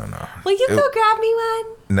 No. Will you go grab me one?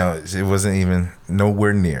 No, it wasn't even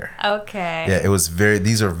nowhere near. Okay. Yeah, it was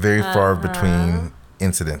these are very far between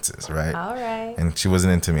incidences, right? All right. And she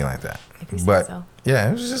wasn't into me like that. If you say But so. yeah,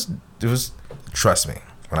 it was, trust me.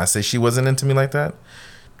 When I say she wasn't into me like that,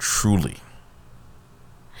 truly.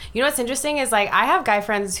 You know what's interesting is like I have guy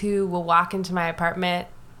friends who will walk into my apartment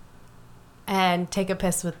and take a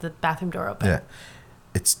piss with the bathroom door open. Yeah.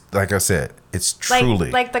 It's like I said, it's Like,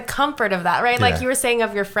 truly like the comfort of that, right? Yeah. Like you were saying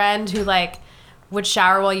of your friend who like would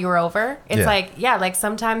shower while you were over. It's Yeah. like, yeah, like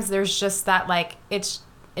sometimes there's just that like it's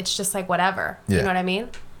just like whatever. Yeah. You know what I mean?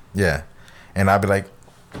 yeah. And I'd be like,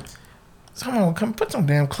 someone come put some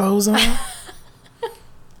damn clothes on.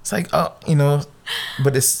 It's like, oh, you know,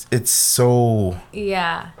 but it's so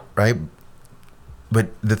Yeah. right. But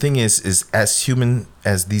the thing is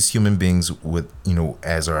as these human beings with, you know,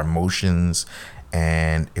 as our emotions,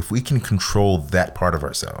 and if we can control that part of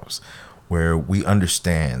ourselves where we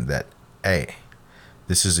understand that, hey,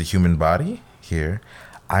 this is a human body here.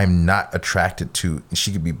 I'm not attracted to,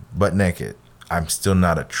 she could be butt naked. I'm still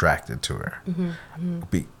not attracted to her.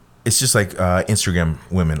 It's just like Instagram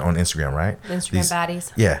women on Instagram, right? Instagram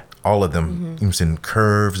baddies. Yeah, all of them, you know what I'm saying,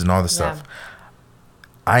 curves and all this Yeah. stuff.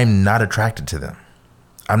 I'm not attracted to them.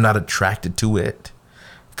 I'm not attracted to it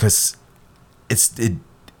because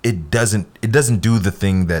it doesn't do the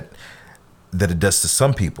thing that it does to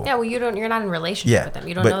some people. Yeah, well you're not in a relationship Yeah, with them.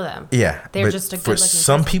 You don't but- know them. Yeah, They're but just a for good looking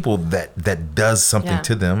some person. people that does something Yeah.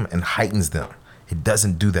 to them and heightens them. It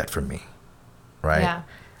doesn't do that for me, right? Yeah.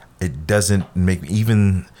 It doesn't make me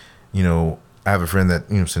even, you know. I have a friend that,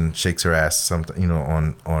 you know, shakes her ass something, you know,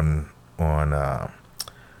 on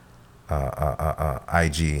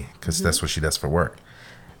IG because Mm-hmm. that's what she does for work,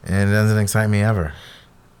 and it doesn't excite me ever,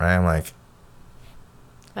 right? I'm like,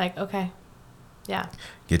 Like, okay. Yeah.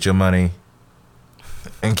 get your money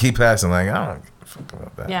and keep passing. Like, I don't give a fuck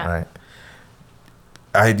about that, Yeah. right?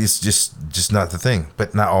 It's just not the thing.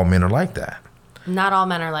 But not all men are like that, Not all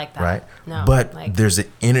men are like that. right? No. But like, there's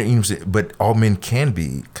an inner, you know, but all men can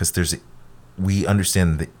be because we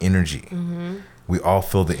understand the energy. We all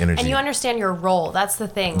feel the energy. and you understand your role. That's the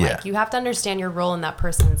thing. Yeah. Like you have to understand your role in that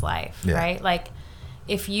person's life, Yeah. right? Like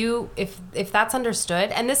if that's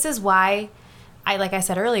understood, and this is why like I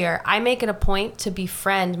said earlier, I make it a point to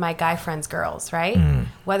befriend my guy friends' girls, right?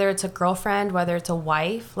 Whether it's a girlfriend, whether it's a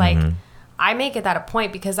wife, like I make it that a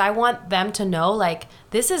point because I want them to know like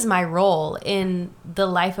this is my role in the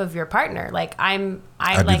life of your partner. Like I do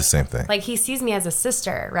like the same thing. Like he sees me as a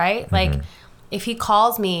sister, right? Like if he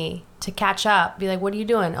calls me to catch up, be like, "What are you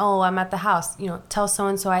doing?" "Oh, I'm at the house." You know, tell so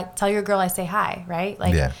and so. I tell your girl I say hi, right?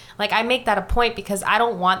 Like, Yeah. like I make that a point because I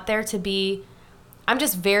don't want there to be. I'm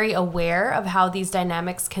just very aware of how these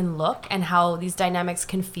dynamics can look and how these dynamics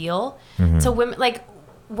can feel to women. Like,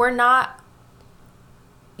 we're not.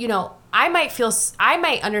 You know, I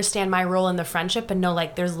might understand my role in the friendship and know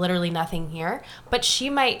like there's literally nothing here, but she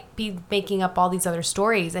might be making up all these other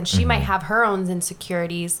stories and she might have her own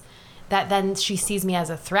insecurities that then she sees me as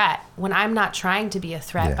a threat when I'm not trying to be a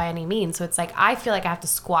threat Yeah. by any means. So it's like I feel like I have to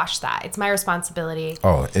squash that. It's my responsibility.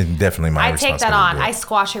 Oh, it's definitely my I responsibility. take that on. to do it. I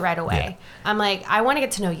squash it right away. I'm like, I want to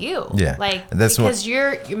get to know you. Yeah. Like That's what- because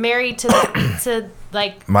you're married to to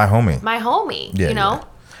like my homie. my homie. Yeah, you know?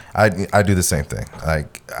 yeah. I do the same thing.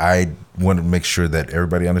 Like I want to make sure that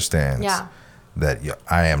everybody understands Yeah. that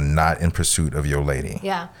I am not in pursuit of your lady.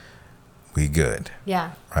 Yeah. We good,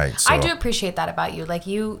 Yeah. right? So I do appreciate that about you. Like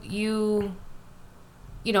you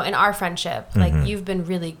know, in our friendship, like you've been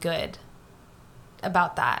really good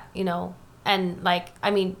about that, you know? And like,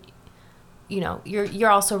 I mean, you know, you're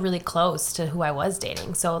also really close to who I was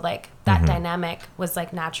dating. So like that dynamic was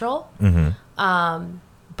like natural.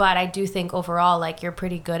 But I do think overall, like you're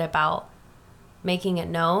pretty good about making it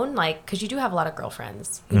known, like, cause you do have a lot of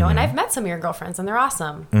girlfriends, you know, and I've met some of your girlfriends and they're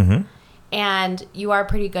awesome. And you are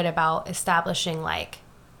pretty good about establishing like,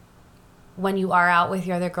 when you are out with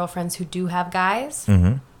your other girlfriends who do have guys,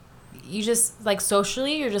 you just like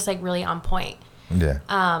socially, you're just like really on point. yeah.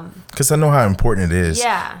 Because I know how important it is.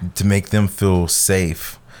 Yeah. To make them feel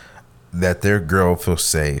safe, that their girl feels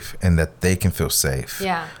safe, and that they can feel safe.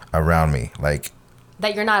 Yeah. Around me, like.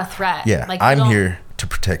 That you're not a threat. Yeah, Like you I'm don't- here to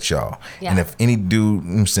protect y'all. Yeah. And if any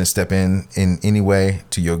dude step in any way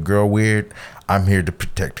to your girl weird, I'm here to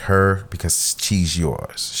protect her because she's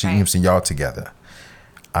yours. She, you know what I'm saying, y'all together.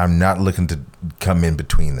 I'm not looking to come in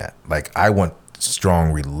between that. Like I want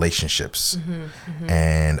strong relationships,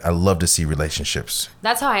 and I love to see relationships.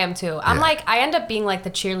 That's how I am too. I'm Yeah. like, I end up being like the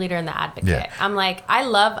cheerleader and the advocate. Yeah. I'm like, I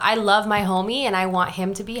love my homie and I want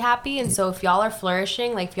him to be happy. And so if y'all are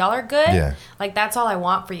flourishing, like if y'all are good, Yeah. like that's all I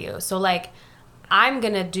want for you. So like, I'm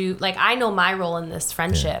going to do, like, I know my role in this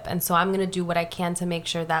friendship. And so I'm going to do what I can to make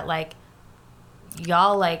sure that like,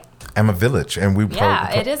 y'all like, I'm a village, and we.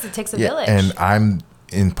 it is. It takes a village. And I'm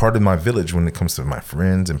in part of my village when it comes to my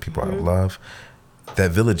friends and people Mm-hmm. I love.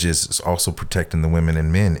 That village is also protecting the women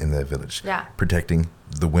and men in that village. Yeah. Protecting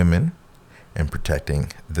the women, and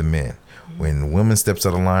protecting the men. When the woman steps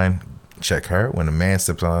out of line, check her. When a man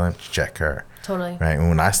steps out of line, check her. Totally. Right? And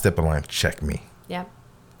when I step out of line, check me. Yeah.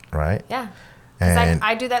 Right? Yeah. Because And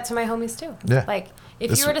I do that to my homies too. Yeah. Like, if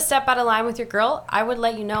This- you were to step out of line with your girl, I would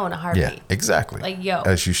let you know in a heartbeat. yeah, exactly. Like, yo.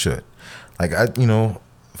 As you should. Like,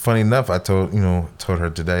 funny enough, I told her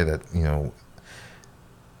today that,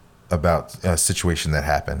 about a situation that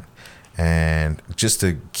happened. And just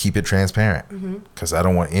to keep it transparent, because I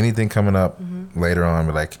don't want anything coming up later on,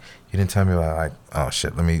 but like, you didn't tell me about, like, oh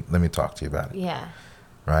shit, let me talk to you about it. Yeah.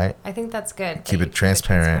 Right? I think that's good. that Keep you it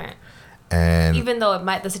transparent. And Even though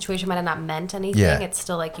the situation might have not meant anything, Yeah. it's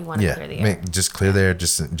still like you want to clear the air. just clear the air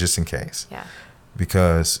just in case. Yeah.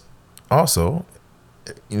 Because also,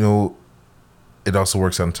 it also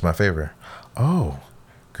works out into my favor. Oh,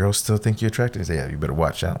 girls still think you're attractive. Say, yeah, you better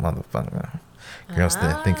watch out, motherfucker. Girls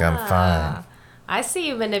still think I'm fine. I see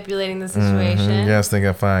you manipulating the situation. Girls think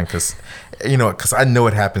I'm fine because I know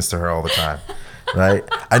it happens to her all the time, right?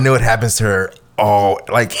 I know it happens to her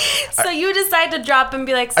So you decide to drop and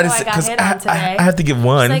be like, I got hit on today. I have to give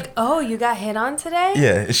one. She's like, oh, you got hit on today?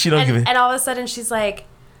 Yeah, she don't give it. And all of a sudden she's like,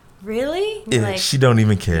 really? And you're Yeah, like, she don't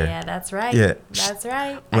even care. yeah, that's right. Yeah. That's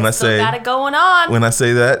right. When I still say- got it going on. When I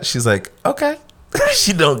say that, she's like, okay.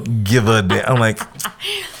 She don't give a damn. I'm like,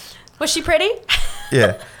 Was she pretty?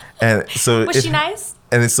 yeah. And so Was she nice?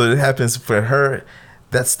 And so it happens for her.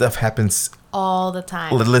 That stuff happens. All the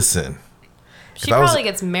time. Listen, She if I was- probably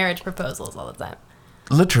gets marriage proposals all the time.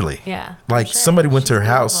 literally. Yeah. Like I'm sure. somebody went to her She's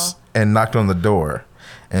house beautiful. and knocked on the door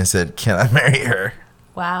and said, "Can I marry her?"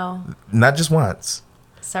 Wow. Not just once,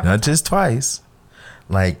 Several not just twice,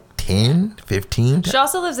 like 10, 15 She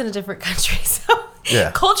also lives in a different country, so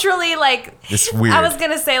Yeah. culturally, like, It's weird. I was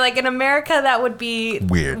gonna say, like, in America that would be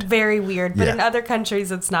Weird. very weird, but Yeah. in other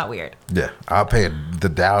countries it's not weird. Yeah, I'll pay the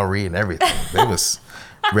dowry and everything. They was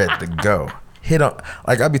ready to go. Hit on,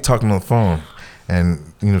 like, I'd be talking on the phone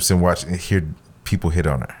and, hear people hit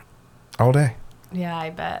on her all day. Yeah, I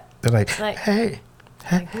bet. They're like, Like- hey,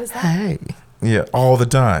 Like, who's that? hey. Yeah, all the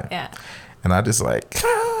time. Yeah. And I just like,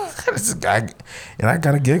 this guy, and I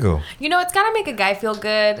gotta giggle. It's gotta make a guy feel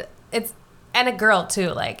good. And a girl too.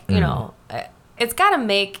 Like, it's gotta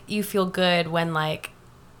make you feel good when, like,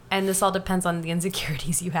 and this all depends on the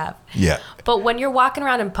insecurities you have. Yeah. But when you're walking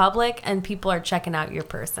around in public and people are checking out your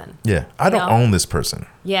person. Yeah. I don't No. own this person.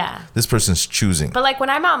 Yeah. This person's choosing. But like when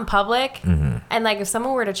I'm out in public Mm-hmm. and like if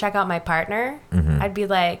someone were to check out my partner, I'd be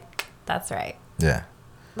like, that's right. Yeah.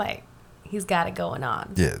 Like, he's got it going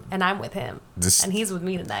on. Yeah. And I'm with him. This- And he's with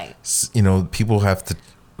me tonight. People have to,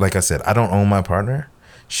 like I said, I don't own my partner.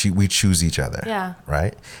 We choose each other. Yeah.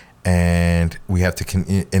 Right. And we have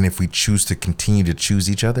to, and if we choose to continue to choose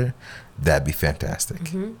each other, that'd be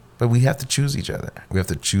fantastic. But we have to choose each other. We have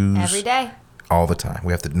to choose Every day. all the time.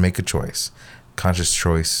 We have to make a choice, conscious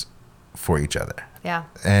choice for each other. Yeah.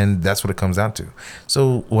 And that's what it comes down to.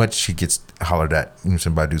 So what she gets hollered at,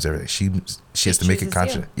 somebody does everything. She has to make a chooses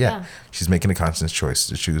conscious. you. Yeah. Yeah. She's making a conscious choice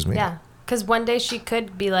to choose me. Yeah. Because one day she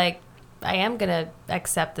could be like, I am going to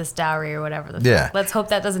accept this dowry or whatever. Yeah. Fuck. Let's hope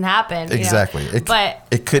that doesn't happen. Exactly. But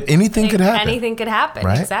Anything could happen. Anything could happen.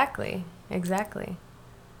 Right? Exactly. Exactly.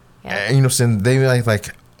 Yeah. And they be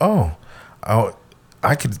like, oh,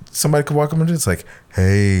 somebody could walk up and it's like,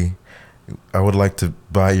 hey, I would like to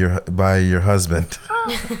buy your husband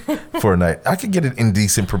for a night. I could get an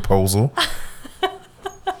indecent proposal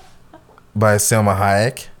by Selma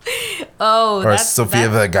Hayek. Oh, Or Sofia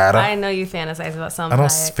Vergara. I know you fantasize about something. I don't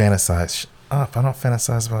fantasize. I don't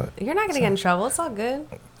fantasize about it. You're not going to get in trouble. It's all good.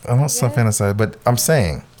 I don't fantasize, but I'm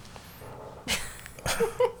saying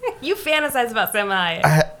You fantasize about Selma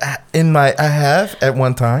Hayek. I have at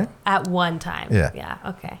one time, At one time. Yeah. Yeah.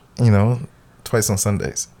 Okay. twice on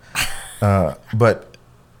Sundays. But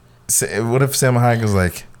what if Selma Hayek was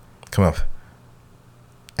like, come up,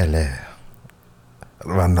 hello,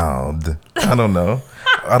 Ronald? I don't know.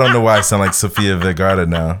 I don't know why I sound like Sofia Vergara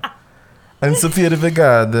now. And Sofia de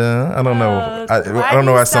Vergara, I don't know. I don't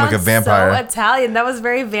know why I sound like a vampire. So Italian. That was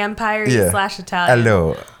very vampire / Italian.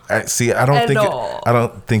 Hello. I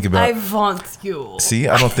don't think about. I want you. See,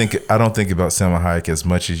 I don't think about Selma Hayek as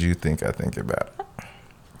much as you think I think about it.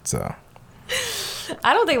 So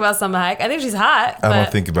I don't think about Selma Hayek. I think she's hot. I don't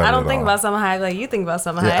but think about it I don't at think all. about Selma Hayek like you think about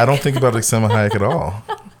Selma Hayek. yeah, I don't think about like Selma Hayek at all.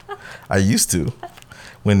 I used to,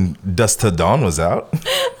 when Dust to Dawn was out.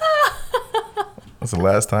 That's the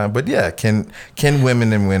last time. But yeah, can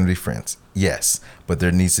women and men be friends? Yes, but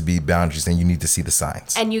there needs to be boundaries, and you need to see the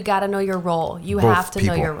signs. And you got to know your role. You have to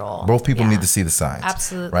know your role. Both people Yeah. need to see the signs.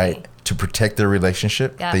 Absolutely. Right? To protect their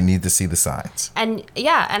relationship, Yeah. they need to see the signs. And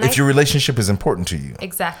yeah, and If your relationship is important to you,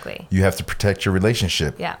 exactly. you have to protect your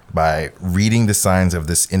relationship Yeah. by reading the signs of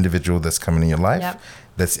this individual that's coming in your life. Yep.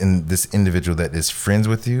 That's in this individual that is friends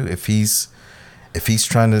with you. If he's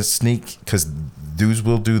trying to sneak, because dudes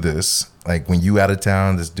will do this. Like when you out of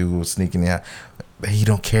town, this dude will sneak in the house. He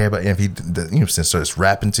don't care about if he starts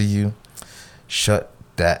rapping to you. Shut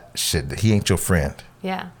that shit. He ain't your friend,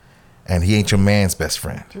 Yeah. and he ain't your man's best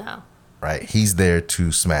friend. No. Right? He's there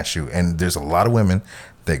to smash you. And there's a lot of women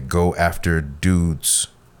that go after dudes.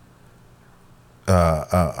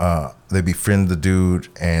 They befriend the dude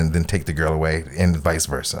and then take the girl away, and vice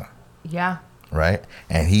versa. Yeah. Right?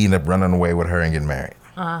 And he ended up running away with her and getting married.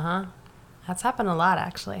 That's happened a lot,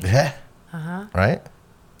 actually. Yeah. Right?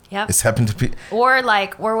 Yep. It's happened to people. Or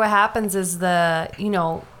what happens is you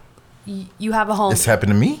have a homie. It's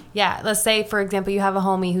happened to me. Yeah, let's say, for example, you have a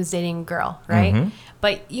homie who's dating a girl, right? Mm-hmm.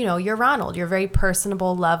 But, you're Ronald. You're a very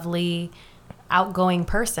personable, lovely, outgoing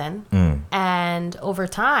person. And over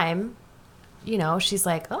time, she's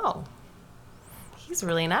like, oh, he's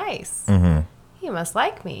really nice. He must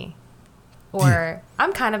like me. Or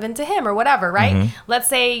I'm kind of into him or whatever, right? Let's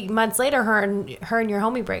say months later, her and your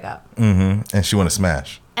homie break up. And she want to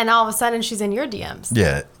smash. And all of a sudden, she's in your DMs.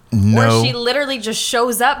 Yeah. No. Or she literally just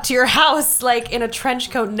shows up to your house in a trench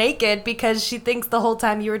coat naked because she thinks the whole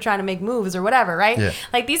time you were trying to make moves or whatever, right?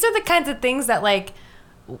 Yeah. These are the kinds of things that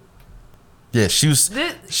Yeah, she was.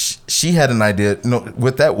 She had an idea. No,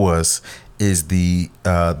 what that was is the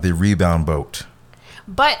rebound boat.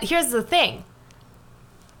 But here's the thing.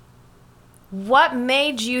 What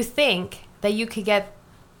made you think that you could get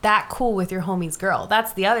that cool with your homie's girl?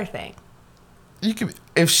 That's the other thing. You could,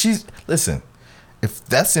 if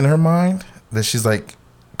that's in her mind, that she's like,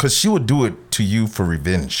 because she would do it to you for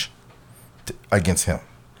revenge against him.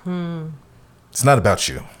 It's not about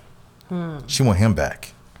you. She want him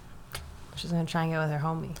back. She's gonna try and get with her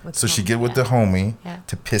homie. So she get with the homie Yeah.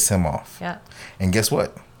 to piss him off. Yeah. And guess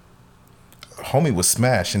what? Homie will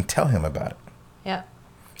smash and tell him about it. Yeah.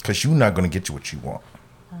 Because you're not going to get you what you want.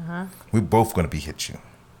 We're both going to be hit you.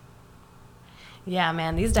 Yeah,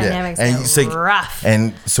 man. These dynamics And are you say, rough.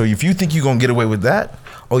 And so if you think you're going to get away with that,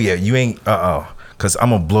 oh yeah, you ain't, because I'm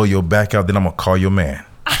going to blow your back out, then I'm going to call your man.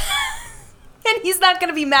 And he's not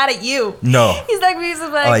gonna be mad at you. No. He's not gonna be so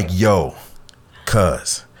like, yo,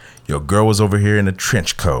 cuz your girl was over here in a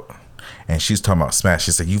trench coat and she's talking about smash.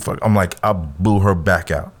 She's like, you fuck. I'm like, I blew her back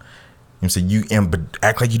out. You say but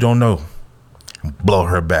act like you don't know. Blow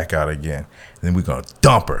her back out again. And then we're gonna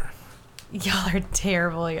dump her. Y'all are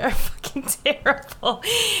terrible. You're fucking terrible.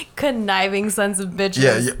 Conniving sons of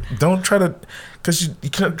bitches. Yeah. Don't try to, because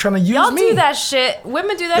you're trying to use Y'all me. do that shit.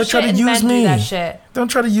 Women do that Don't shit try to and use men me. do that shit. Don't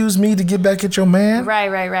try to use me to get back at your man.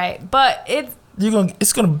 Right. But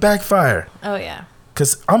It's gonna backfire. oh yeah.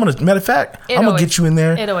 Cause matter of fact, I'm gonna get you in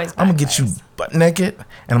there. It always I'm gonna get you backfires. butt naked, and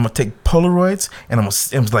I'm gonna take Polaroids, and I'm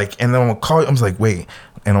gonna call. I'm like, wait,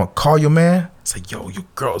 and I'm gonna call your man. It's like, yo, your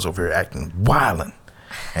girl's over here acting wildin',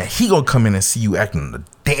 and he gonna come in and see you acting a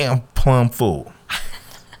damn plum fool,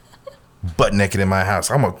 butt naked in my house.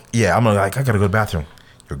 I'm gonna like, I gotta go to the bathroom.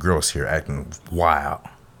 Your girl's here acting wild.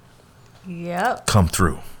 Yep. Come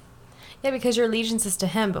through. Yeah, because your allegiance is to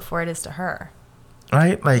him before it is to her.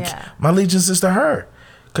 Right? Like, Yeah. my allegiance is to her.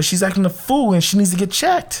 Because she's acting a fool and she needs to get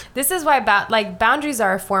checked. This is why boundaries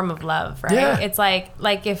are a form of love, right? Yeah. It's like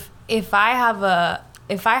if I have a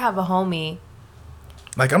homie.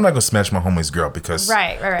 Like, I'm not going to smash my homie's girl because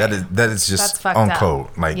Right. that is That's just fucked on up. code.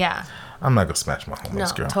 Like, Yeah. I'm not going to smash my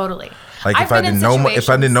homie's No, girl. totally. Like, I've if I been in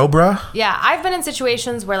didn't know, bruh. Yeah, I've been in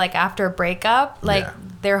situations where after a breakup, Yeah.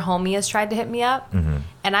 their homie has tried to hit me up, Mm-hmm.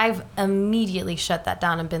 and I've immediately shut that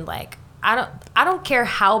down and been like, I don't care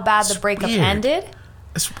how bad the It's breakup weird. ended.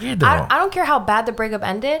 It's weird, though. I don't care how bad the breakup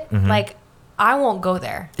ended. I won't go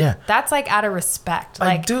there. Yeah. That's out of respect.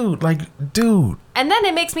 dude. And then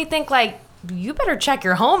it makes me think you better check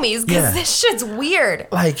your homies because Yeah. this shit's weird.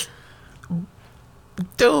 Like,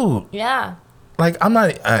 dude. Yeah. Like, I'm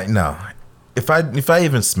not, no. If I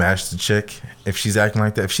even smash the chick, if she's acting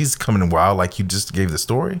like that, if she's coming in wild like you just gave the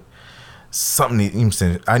story, I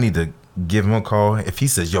need to give him a call. If he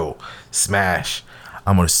says, yo, smash,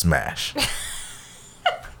 I'm going to smash.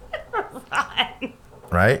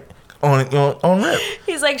 Right? On rip.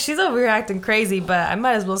 He's like, she's over here acting crazy, but I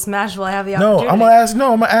might as well smash while I have the No, opportunity. I'm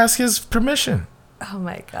going to ask his permission. Oh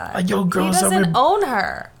my God. Like, yo, he girls over doesn't here- own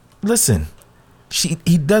her. Listen,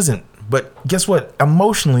 he doesn't. But guess what?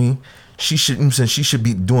 Emotionally, she should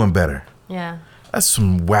be doing better. Yeah. That's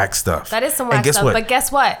some whack stuff. That is some And whack guess stuff. what? But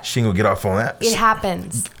guess what? She ain't gonna get off on that. It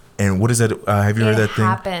happens. And what is that? Have you heard It that thing?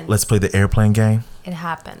 happens. Let's play the airplane game. It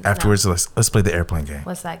happens. Afterwards, No. let's play the airplane game.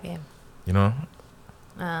 What's that game? You know?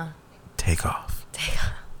 Uh, Take off.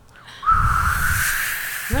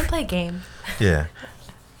 You want to play a game? Yeah.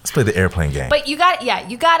 Let's play the airplane game. But you got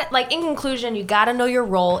it. Like, in conclusion, you got to know your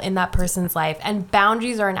role in that person's life, and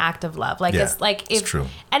boundaries are an act of love. Like, Yeah, it's like, it's true.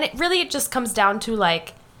 And it just comes down to,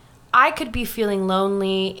 like, I could be feeling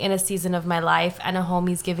lonely in a season of my life, and a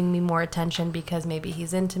homie's giving me more attention because maybe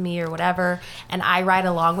he's into me or whatever, and I ride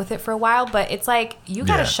along with it for a while. But it's like, you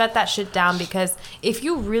got to Yeah. shut that shit down, because if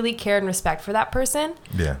you really care and respect for that person,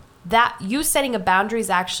 yeah. that you setting a boundary is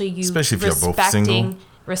actually you Especially if you're both single.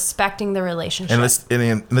 respecting the relationship.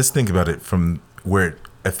 And let's think about it from where it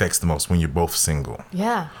affects the most, when you're both single.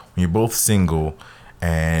 Yeah. When you're both single,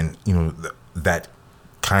 and you know that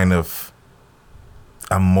kind of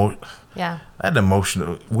Yeah. that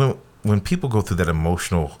emotional, when people go through that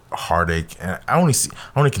emotional heartache, and I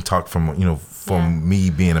only can talk from me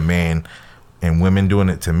being a man and women doing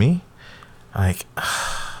it to me, like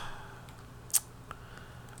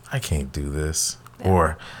I can't do this,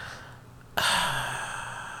 or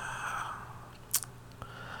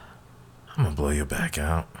I'm gonna blow your back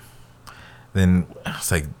out. Then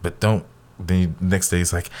it's like, but don't. Then next day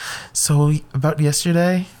it's like, so about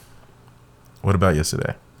yesterday? What about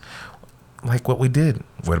yesterday? Like what we did.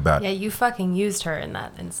 What about Yeah, it? you fucking used her in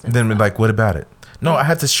that instance. Then like, what about it? No, I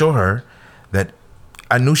had to show her that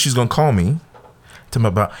I knew she's gonna call me. To me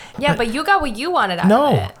about. Yeah, but you got what you wanted out of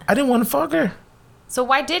No, it. I didn't want to fuck her. So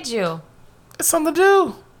why did you? It's something to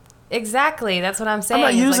do. Exactly. That's what I'm saying.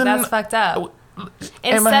 not It's using- like, that's fucked up.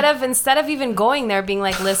 Instead of even going there, being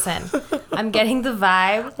like, listen, I'm getting the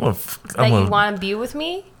vibe that you want to be with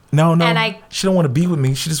me. No. And she don't want to be with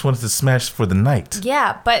me. She just wanted to smash for the night.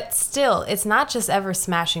 Yeah, but still, it's not just ever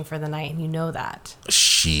smashing for the night, and you know that.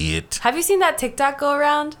 Shit. Have you seen that TikTok go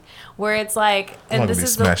around where it's like, and this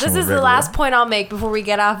is the last point I'll make before we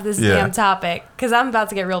get off this damn topic, because I'm about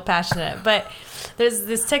to get real passionate. But there's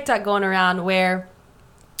this TikTok going around where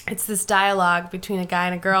it's this dialogue between a guy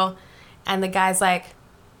and a girl, and the guy's like,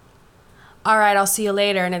 all right, I'll see you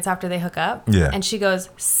later. And it's after they hook up. Yeah. And she goes,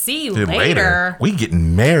 see you Dude, later. We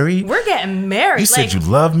getting married. We're getting married. You said you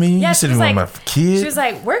love me. Yeah, you said she you was want my kid. She was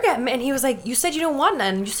like, we're getting, and he was like, you said you didn't want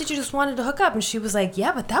none. You said you just wanted to hook up. And she was like,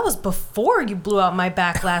 yeah, but that was before you blew out my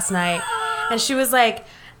back last night. And she was like,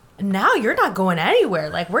 now you're not going anywhere.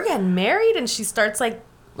 Like, we're getting married. And she starts like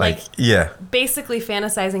yeah, basically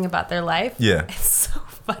fantasizing about their life. Yeah. It's so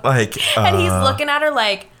funny. Like, and he's looking at her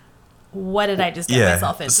like, what did I just get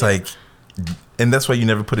myself into? It's like, and that's why you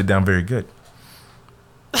never put it down very good.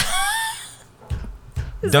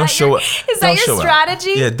 Don't show up. Is that your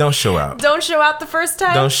strategy? Yeah, don't show out. Don't show out the first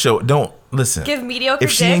time? Don't listen. Give mediocre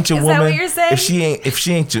if she dick? ain't your Is woman, that what you're saying? if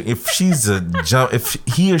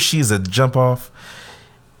he or she's a jump off,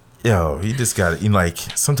 yo, you just got to, like,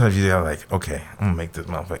 sometimes you gotta like, okay, I'm gonna make this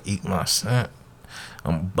motherfucker eat my shit.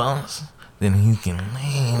 I'm boss. Then he can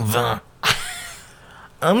leave.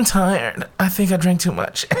 I'm tired. I think I drank too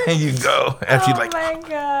much. And you go. After you're like, oh my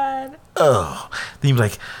God. oh. Then you're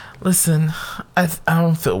like, listen, I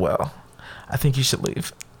don't feel well. I think you should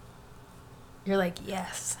leave. You're like,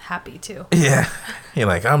 yes, happy to. Yeah. You're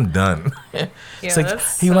like, I'm done. It's like,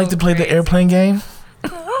 that's hey, you so like to play the crazy. airplane game?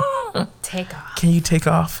 Take off. Can you take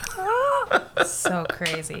off? So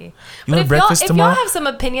crazy. You want breakfast tomorrow? If y'all have some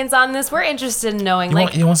opinions on this, we're interested in knowing.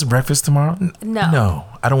 You want some breakfast tomorrow? No. No.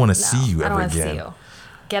 I don't want to see you I don't ever want to again. see you.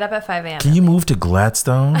 Get up at 5 a.m. Can you move to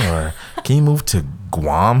Gladstone or can you move to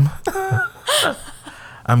Guam?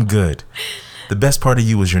 I'm good. The best part of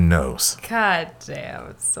you is your nose. God damn,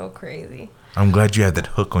 it's so crazy. I'm glad you have that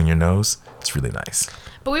hook on your nose. It's really nice.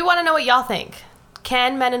 But we want to know what y'all think.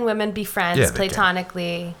 Can men and women be friends Yeah, they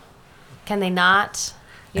platonically? Can they not?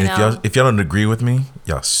 You And know? if y'all don't agree with me,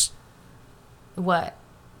 y'all What?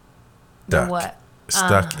 The stuck. what?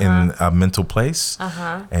 Stuck in a mental place.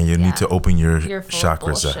 And you need to open your You're full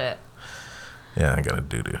chakras of up. bullshit. Yeah, I got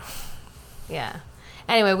to do. Yeah.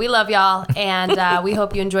 Anyway, we love y'all, and we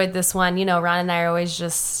hope you enjoyed this one. You know, Ron and I are always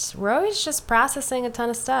just processing a ton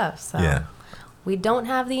of stuff. So Yeah. we don't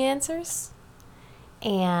have the answers,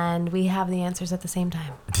 and we have the answers at the same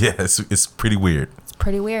time. Yeah, it's pretty weird. It's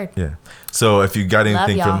pretty weird. Yeah. So if you got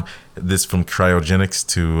anything y'all. from cryogenics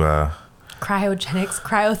to Cryogenics,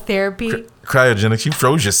 cryotherapy. cryogenics, you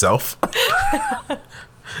froze yourself.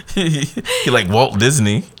 You're like Walt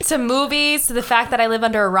Disney. To movies, to the fact that I live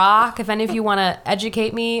under a rock. If any of you want to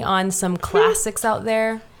educate me on some classics out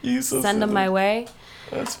there, send them my way.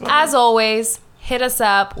 That's funny. As always, hit us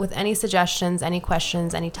up with any suggestions, any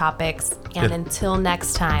questions, any topics. And until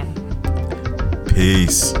next time,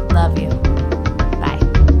 Peace. love you.